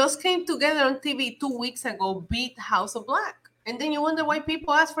that just came together on TV 2 weeks ago, beat House of Black, and then you wonder why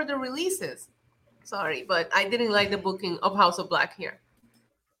people ask for the releases. Sorry, but I didn't like the booking of House of Black here.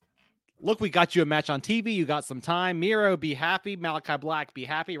 Look, we got you a match on TV. You got some time. Miro, be happy. Malachi Black, be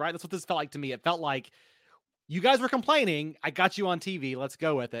happy, right? That's what this felt like to me. It felt like you guys were complaining. I got you on TV. Let's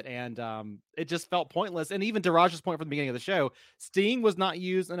go with it. And it just felt pointless. And even to Raj's point from the beginning of the show, Sting was not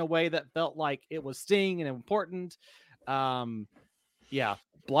used in a way that felt like it was Sting and important. Yeah,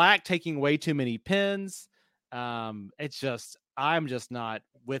 Black taking way too many pins. It's just, I'm just not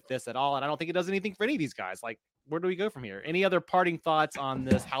with this at all. And I don't think it does anything for any of these guys. Like, where do we go from here? Any other parting thoughts on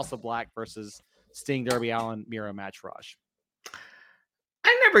this House of Black versus Sting, Darby Allin, Miro match, Raj?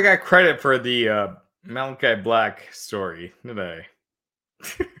 I never got credit for the Malachi Black story, did I?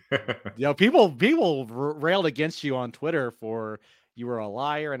 People railed against you on Twitter for you were a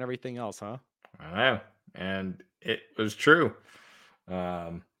liar and everything else, huh? I know, and it was true.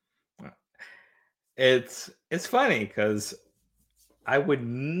 It's funny because I would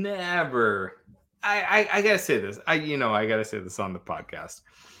never. I gotta say this. I gotta say this on the podcast.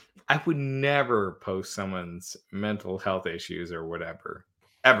 I would never post someone's mental health issues or whatever,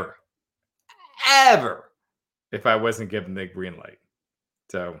 ever, if I wasn't given the green light.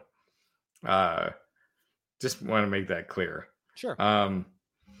 So, just want to make that clear. Sure.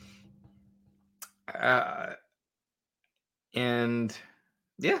 And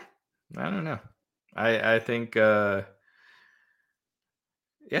yeah, I don't know. I think, yeah.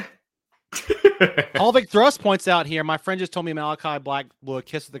 Halvik Thrust points out here, my friend just told me Malachi Black blew a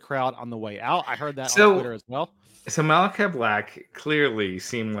kiss to the crowd on the way out. I heard that on Twitter as well. So Malachi Black clearly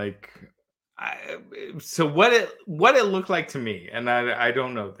seemed like, so what it looked like to me, and I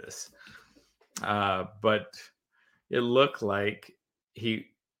don't know this, but it looked like he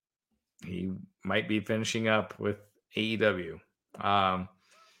might be finishing up with AEW.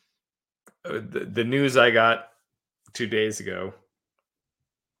 The news I got 2 days ago,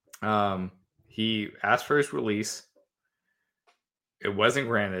 he asked for his release. It wasn't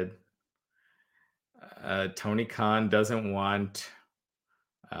granted. Tony Khan doesn't want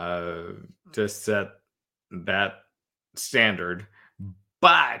to set that standard,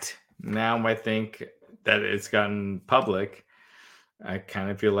 but now I think that it's gotten public. I kind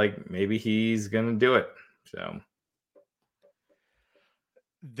of feel like maybe he's gonna do it. So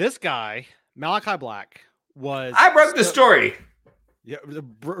this guy, Malachi Black, was. I broke the story. Yeah,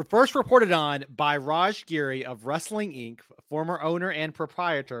 first reported on by Raj Giri of Wrestling Inc., former owner and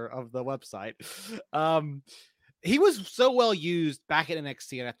proprietor of the website. He was so well used back at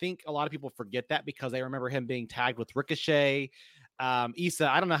NXT, and I think a lot of people forget that because they remember him being tagged with Ricochet. Issa,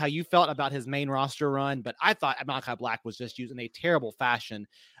 I don't know how you felt about his main roster run, but I thought Malachi Black was just used in a terrible fashion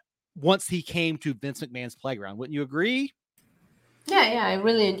once he came to Vince McMahon's playground. Wouldn't you agree? Yeah, I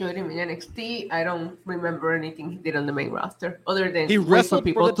really enjoyed him in NXT. I don't remember anything he did on the main roster other than he wrestled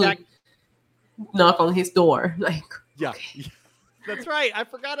people for the tag. Knock on his door. Like, yeah, okay. That's right. I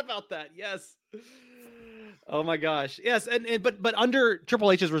forgot about that. Yes. Oh my gosh. Yes. But under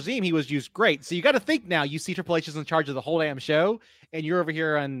Triple H's regime, he was used great. So you got to think now you see Triple H is in charge of the whole damn show and you're over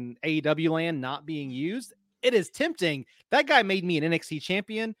here on AEW land not being used. It is tempting. That guy made me an NXT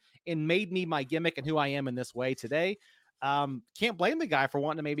champion and made me my gimmick and who I am in this way today. Can't blame the guy for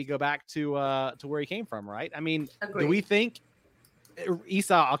wanting to maybe go back to where he came from, right? I mean, Agreed. Do we think,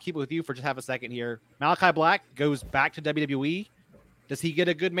 Issa, I'll keep it with you for just half a second here. Malachi Black goes back to WWE. Does he get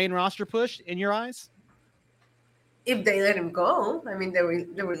a good main roster push in your eyes? If they let him go, I mean, the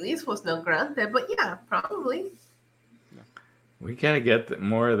release was not granted, but yeah, probably. We gotta get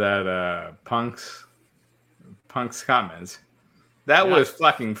more of that Punk's comments. That was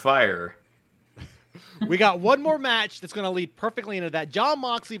fucking fire. We got one more match that's going to lead perfectly into that. Jon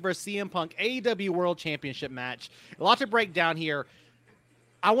Moxley versus CM Punk AEW World Championship match. A lot to break down here.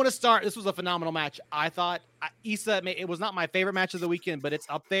 I want to start. This was a phenomenal match. I thought Issa, it was not my favorite match of the weekend, but it's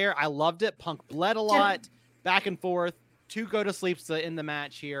up there. I loved it. Punk bled a lot, back and forth. 2 go to sleeps in the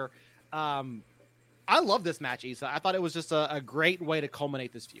match here. I love this match, Issa. I thought it was just a great way to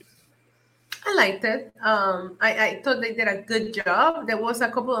culminate this feud. I liked it. I thought they did a good job. There was a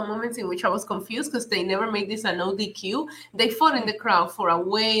couple of moments in which I was confused because they never made this a no DQ. They fought in the crowd for a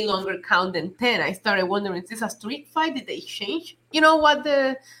way longer count than 10. I started wondering, is this a street fight? Did they change? You know what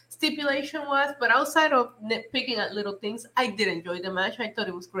the stipulation was? But outside of picking at little things, I did enjoy the match. I thought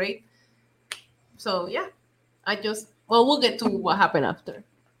it was great. So, yeah. We'll get to what happened after.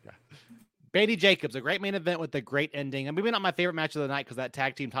 Bailey Jacobs, a great main event with a great ending. And maybe not my favorite match of the night because that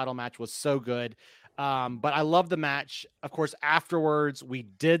tag team title match was so good. But I love the match. Of course, afterwards, we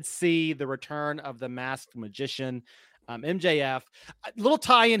did see the return of the masked magician, MJF. A little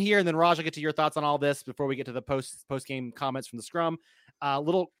tie-in here, and then Raj, I'll get to your thoughts on all this before we get to the post-game comments from the scrum.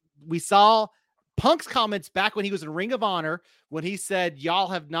 We saw Punk's comments back when he was in Ring of Honor, when he said, y'all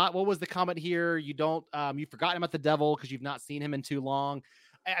have not, what was the comment here? You've forgotten about the devil because you've not seen him in too long.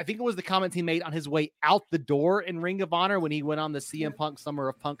 I think it was the comments he made on his way out the door in Ring of Honor when he went on the CM Punk Summer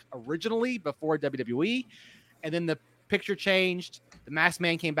of Punk originally before WWE. And then the picture changed. The masked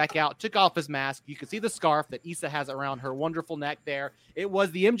man came back out, took off his mask. You could see the scarf that Issa has around her wonderful neck there. It was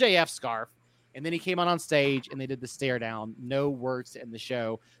the MJF scarf. And then he came on stage and they did the stare down. No words to end the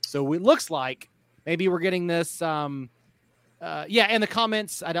show. So it looks like maybe we're getting this. And the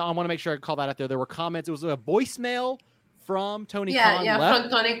comments, I want to make sure I call that out there. There were comments. It was a voicemail from Tony Khan. From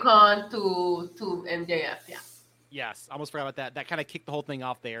Tony Khan to MJF. Yeah. Yes, I almost forgot about that. That kind of kicked the whole thing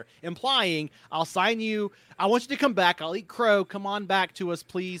off there, implying I'll sign you. I want you to come back. I'll eat crow. Come on back to us,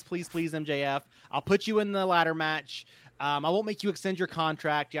 please, please, please, MJF. I'll put you in the ladder match. I won't make you extend your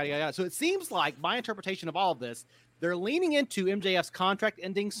contract. Yada, yada, yada. So it seems like my interpretation of all of this, they're leaning into MJF's contract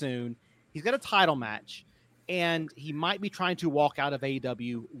ending soon. He's got a title match, and he might be trying to walk out of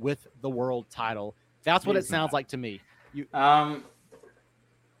AEW with the world title. That's what it sounds like to me. I'll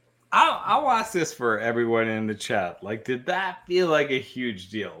ask this for everyone in the chat. Like, did that feel like a huge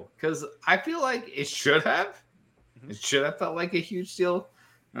deal? Because I feel like it should have. It should have felt like a huge deal,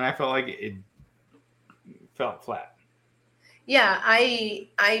 and I felt like it felt flat. Yeah, I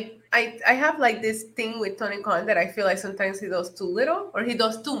have like this thing with Tony Khan that I feel like sometimes he does too little or he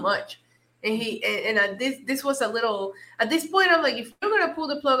does too much. And at this was a little, at this point, I'm like, if you're gonna pull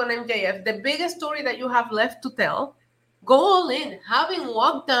the plug on MJF, the biggest story that you have left to tell, go all in, have him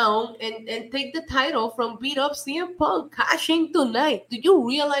walk down and take the title from beat up CM Punk, cash in tonight. Do you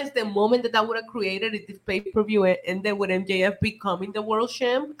realize the moment that would have created if this pay-per-view ended with MJF becoming the world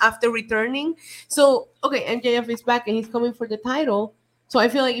champ after returning? So, okay, MJF is back and he's coming for the title. So I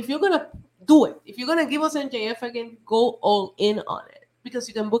feel like if you're going to do it, if you're going to give us MJF again, go all in on it. Because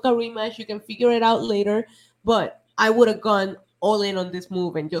you can book a rematch, you can figure it out later. But I would have gone all in on this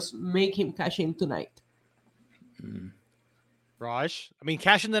move and just make him cash in tonight. Raj, I mean,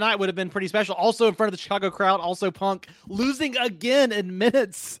 cash in the night would have been pretty special. Also in front of the Chicago crowd, also Punk losing again in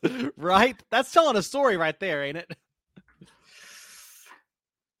minutes, right? That's telling a story right there, ain't it?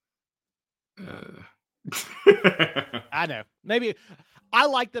 I know. Maybe I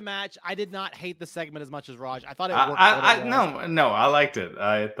liked the match. I did not hate the segment as much as Raj. I thought it worked. No, I liked it.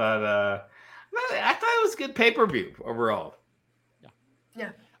 I thought it was good pay-per-view overall.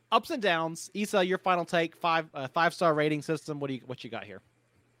 Yeah. Ups and downs. Issa, your final take. 5-star rating system. What you got here?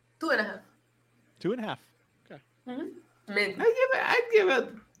 2.5. 2.5. Okay. Mm-hmm. I'd give it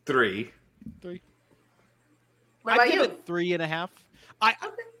 3. 3. What about I'd give you? it 3.5. Okay.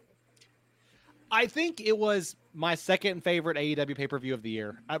 I think it was my second favorite AEW pay-per-view of the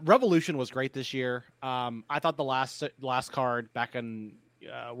year. Revolution was great this year. I thought the last card back in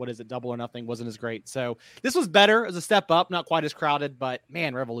Double or Nothing wasn't as great. So this was better as a step up, not quite as crowded, but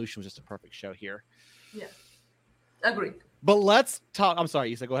man, Revolution was just a perfect show here. Yeah. Agreed. But let's talk. I'm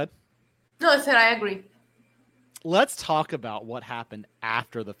sorry, Issa, go ahead. No, I said I agree. Let's talk about what happened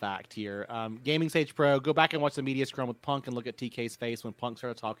after the fact here. Gaming Sage Pro, go back and watch the media scrum with Punk and look at TK's face when Punk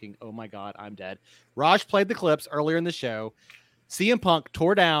started talking. Oh my God, I'm dead. Raj played the clips earlier in the show. CM Punk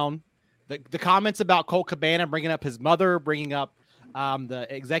tore down the comments about Colt Cabana, bringing up his mother, bringing up the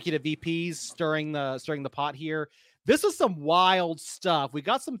executive VPs, stirring the pot here. This was some wild stuff. We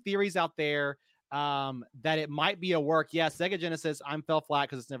got some theories out there that it might be a work. Yeah, Sega Genesis, I'm fell flat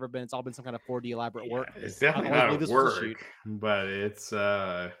because it's all been some kind of 4D elaborate work. It's definitely not a work, but it's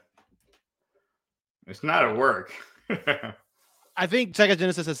not a work. I think Sega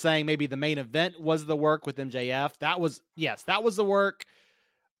Genesis is saying maybe the main event was the work with MJF. That was the work.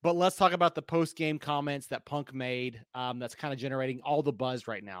 But let's talk about the post-game comments that Punk made. That's kind of generating all the buzz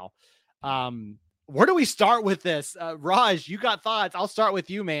right now. Where do we start with this? Raj, you got thoughts. I'll start with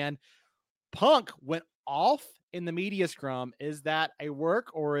you, man. Punk went off in the media scrum. Is that a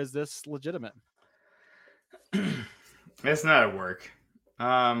work or is this legitimate? It's not a work.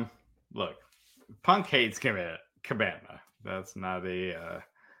 Look, Punk hates Cabana. That's not a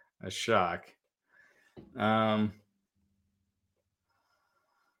shock.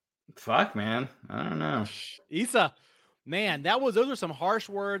 Fuck, man. I don't know. Issa, man, those are some harsh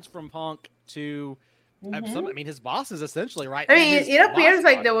words from Punk to. His boss is essentially right. I mean, it appears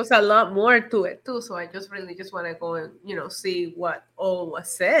like there was a lot more to it too. So I just want to go and see what all was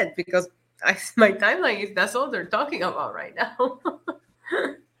said, because my timeline is that's all they're talking about right now.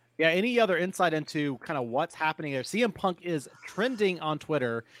 Yeah. Any other insight into kind of what's happening there? CM Punk is trending on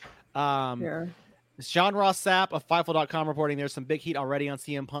Twitter. Sean Ross Sapp of Fightful.com reporting there's some big heat already on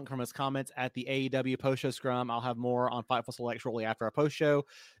CM Punk from his comments at the AEW post-show scrum. I'll have more on Fightful Select shortly after our post-show.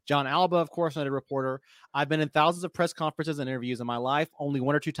 John Alba, of course, another reporter. I've been in thousands of press conferences and interviews in my life. Only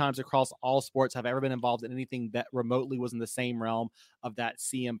 1 or 2 times across all sports have I ever been involved in anything that remotely was in the same realm of that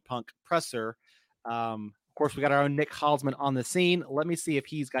CM Punk presser. Of course, we got our own Nick Halsman on the scene. Let me see if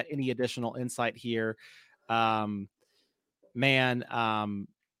he's got any additional insight here. I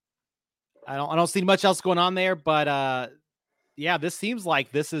don't see much else going on there, but this seems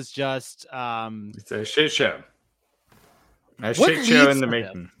like this is just it's a shit show. A shit show in the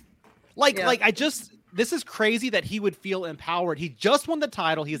making. This is crazy that he would feel empowered. He just won the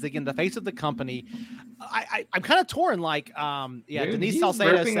title. He's again the face of the company. I'm kind of torn. Denise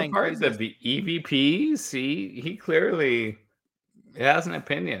Salcedo is saying apart of the EVPs. He clearly has an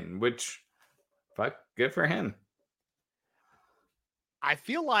opinion, which good for him. I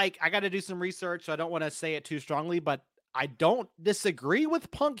feel like I got to do some research, so I don't want to say it too strongly, but I don't disagree with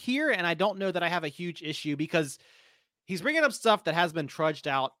Punk here, and I don't know that I have a huge issue because he's bringing up stuff that has been trudged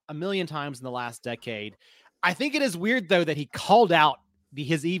out a million times in the last decade. I think it is weird, though, that he called out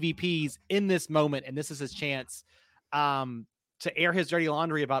his EVPs in this moment, and this is his chance to air his dirty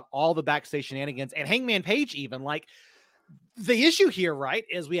laundry about all the backstage shenanigans, and Hangman Page even. The issue here, right,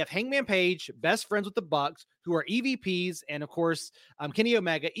 is we have Hangman Page, best friends with the Bucks, who are EVPs, and of course, Kenny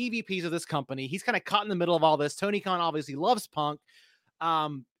Omega, EVPs of this company. He's kind of caught in the middle of all this. Tony Khan obviously loves Punk.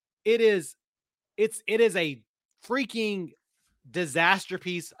 It is a freaking disaster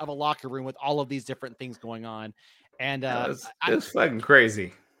piece of a locker room with all of these different things going on, and it's fucking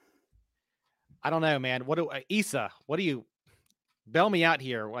crazy. I don't know, man. Issa? What do you bail me out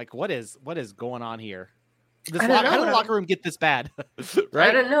here? What is going on here? How did the locker room get this bad?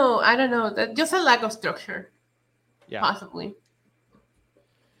 Right? I don't know. Just a lack of structure. Yeah. Possibly.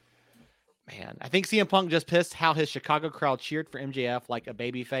 Man, I think CM Punk just pissed how his Chicago crowd cheered for MJF like a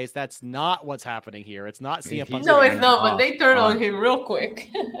baby face. That's not what's happening here. It's not CM Punk. No, it's not, but they turned on him real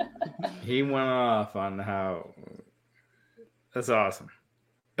quick. He went off on how... That's awesome.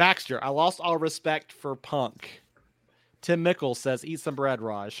 Baxter, I lost all respect for Punk. Tim Mickles says, eat some bread,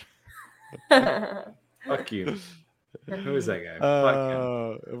 Raj. Fuck you. Who is that guy?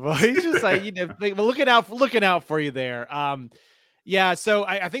 Well, he's just like, looking out for you there. So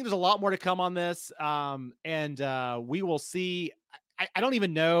I think there's a lot more to come on this. And we will see. I don't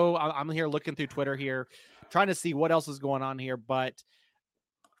even know. I'm here looking through Twitter here, trying to see what else is going on here. But,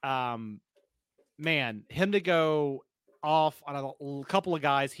 man, him to go off on a couple of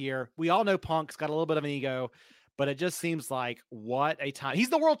guys here. We all know Punk's got a little bit of an ego, but it just seems like what a time. He's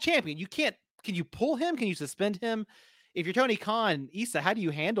the world champion. Can you pull him? Can you suspend him? If you're Tony Khan, Issa, how do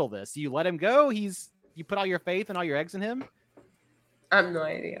you handle this? Do you let him go? You put all your faith and all your eggs in him? I have no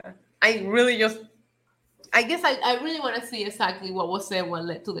idea. I guess I really want to see exactly what was said, what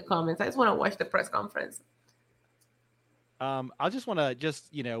led to the comments. I just want to watch the press conference. I just want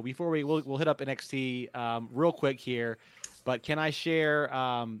to before we'll hit up NXT real quick here, but can I share?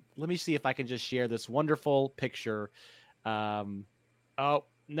 Let me see if I can just share this wonderful picture. Oh,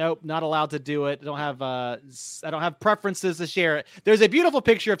 nope, not allowed to do it. I don't have preferences to share it. There's a beautiful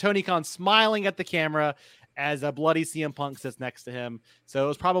picture of Tony Khan smiling at the camera as a bloody CM Punk sits next to him. So it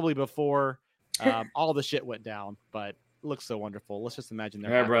was probably before all the shit went down, but it looks so wonderful. Let's just imagine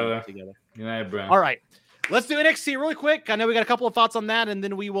they're brother together. Good night, bro. All right. Let's do NXT really quick. I know we got a couple of thoughts on that, and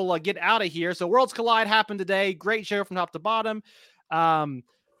then we will get out of here. So Worlds Collide happened today. Great show from top to bottom.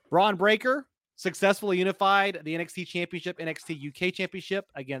 Braun Breaker successfully unified the NXT Championship, NXT UK Championship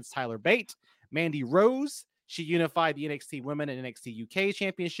against Tyler Bate. Mandy Rose, she unified the NXT Women and NXT UK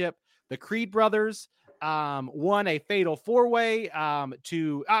Championship. The Creed Brothers won a fatal four-way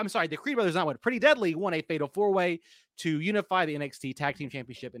the Creed Brothers not won. Pretty Deadly won a fatal four-way to unify the NXT Tag Team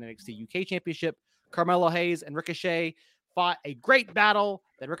Championship and NXT UK Championship. Carmelo Hayes and Ricochet fought a great battle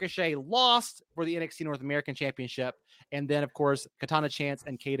that Ricochet lost for the NXT North American Championship. And then, of course, Katana Chance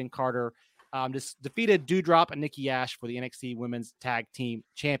and Kaden Carter just defeated Doudrop and Nikki Ash for the NXT Women's Tag Team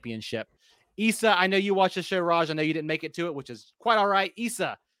Championship. Issa, I know you watched the show, Raj. I know you didn't make it to it, which is quite all right.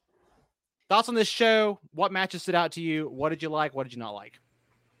 Issa, thoughts on this show? What matches stood out to you? What did you like? What did you not like?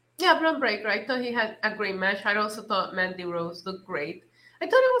 Yeah, Braun Breaker. I thought he had a great match. I also thought Mandy Rose looked great. I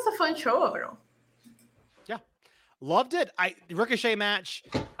thought it was a fun show overall. Yeah, loved it. Ricochet match,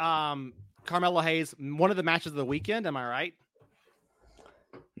 Carmelo Hayes, one of the matches of the weekend. Am I right?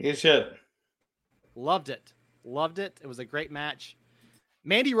 Good shit. Loved it. It was a great match.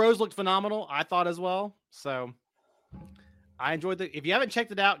 Mandy Rose looked phenomenal, I thought as well. So I enjoyed if you haven't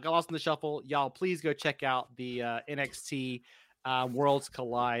checked it out, got lost in the shuffle, y'all please go check out the NXT Worlds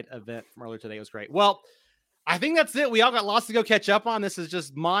Collide event from earlier today. It was great. Well, I think that's it. We all got lots to go catch up on. This is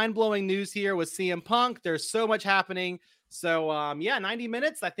just mind-blowing news here with CM Punk. There's so much happening. So, 90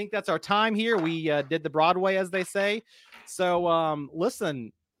 minutes. I think that's our time here. We did the Broadway, as they say. So,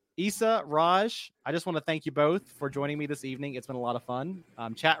 listen, Issa, Raj, I just want to thank you both for joining me this evening. It's been a lot of fun.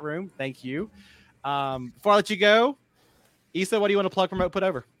 Chat room, thank you. Before I let you go, Issa, what do you want to plug, promote, put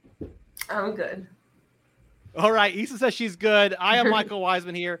over? I'm good. All right. Issa says she's good. I am Michael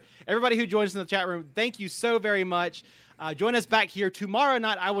Wiseman here. Everybody who joins us in the chat room, thank you so very much. Join us back here tomorrow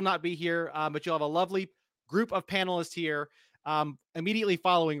night. I will not be here, but you'll have a lovely group of panelists here immediately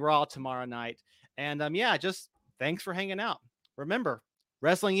following Raw tomorrow night. And just thanks for hanging out. Remember,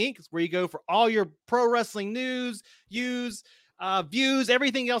 Wrestling Inc. is where you go for all your pro wrestling news, views,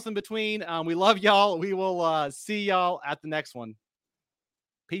 everything else in between. We love y'all. We will see y'all at the next one.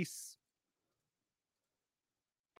 Peace.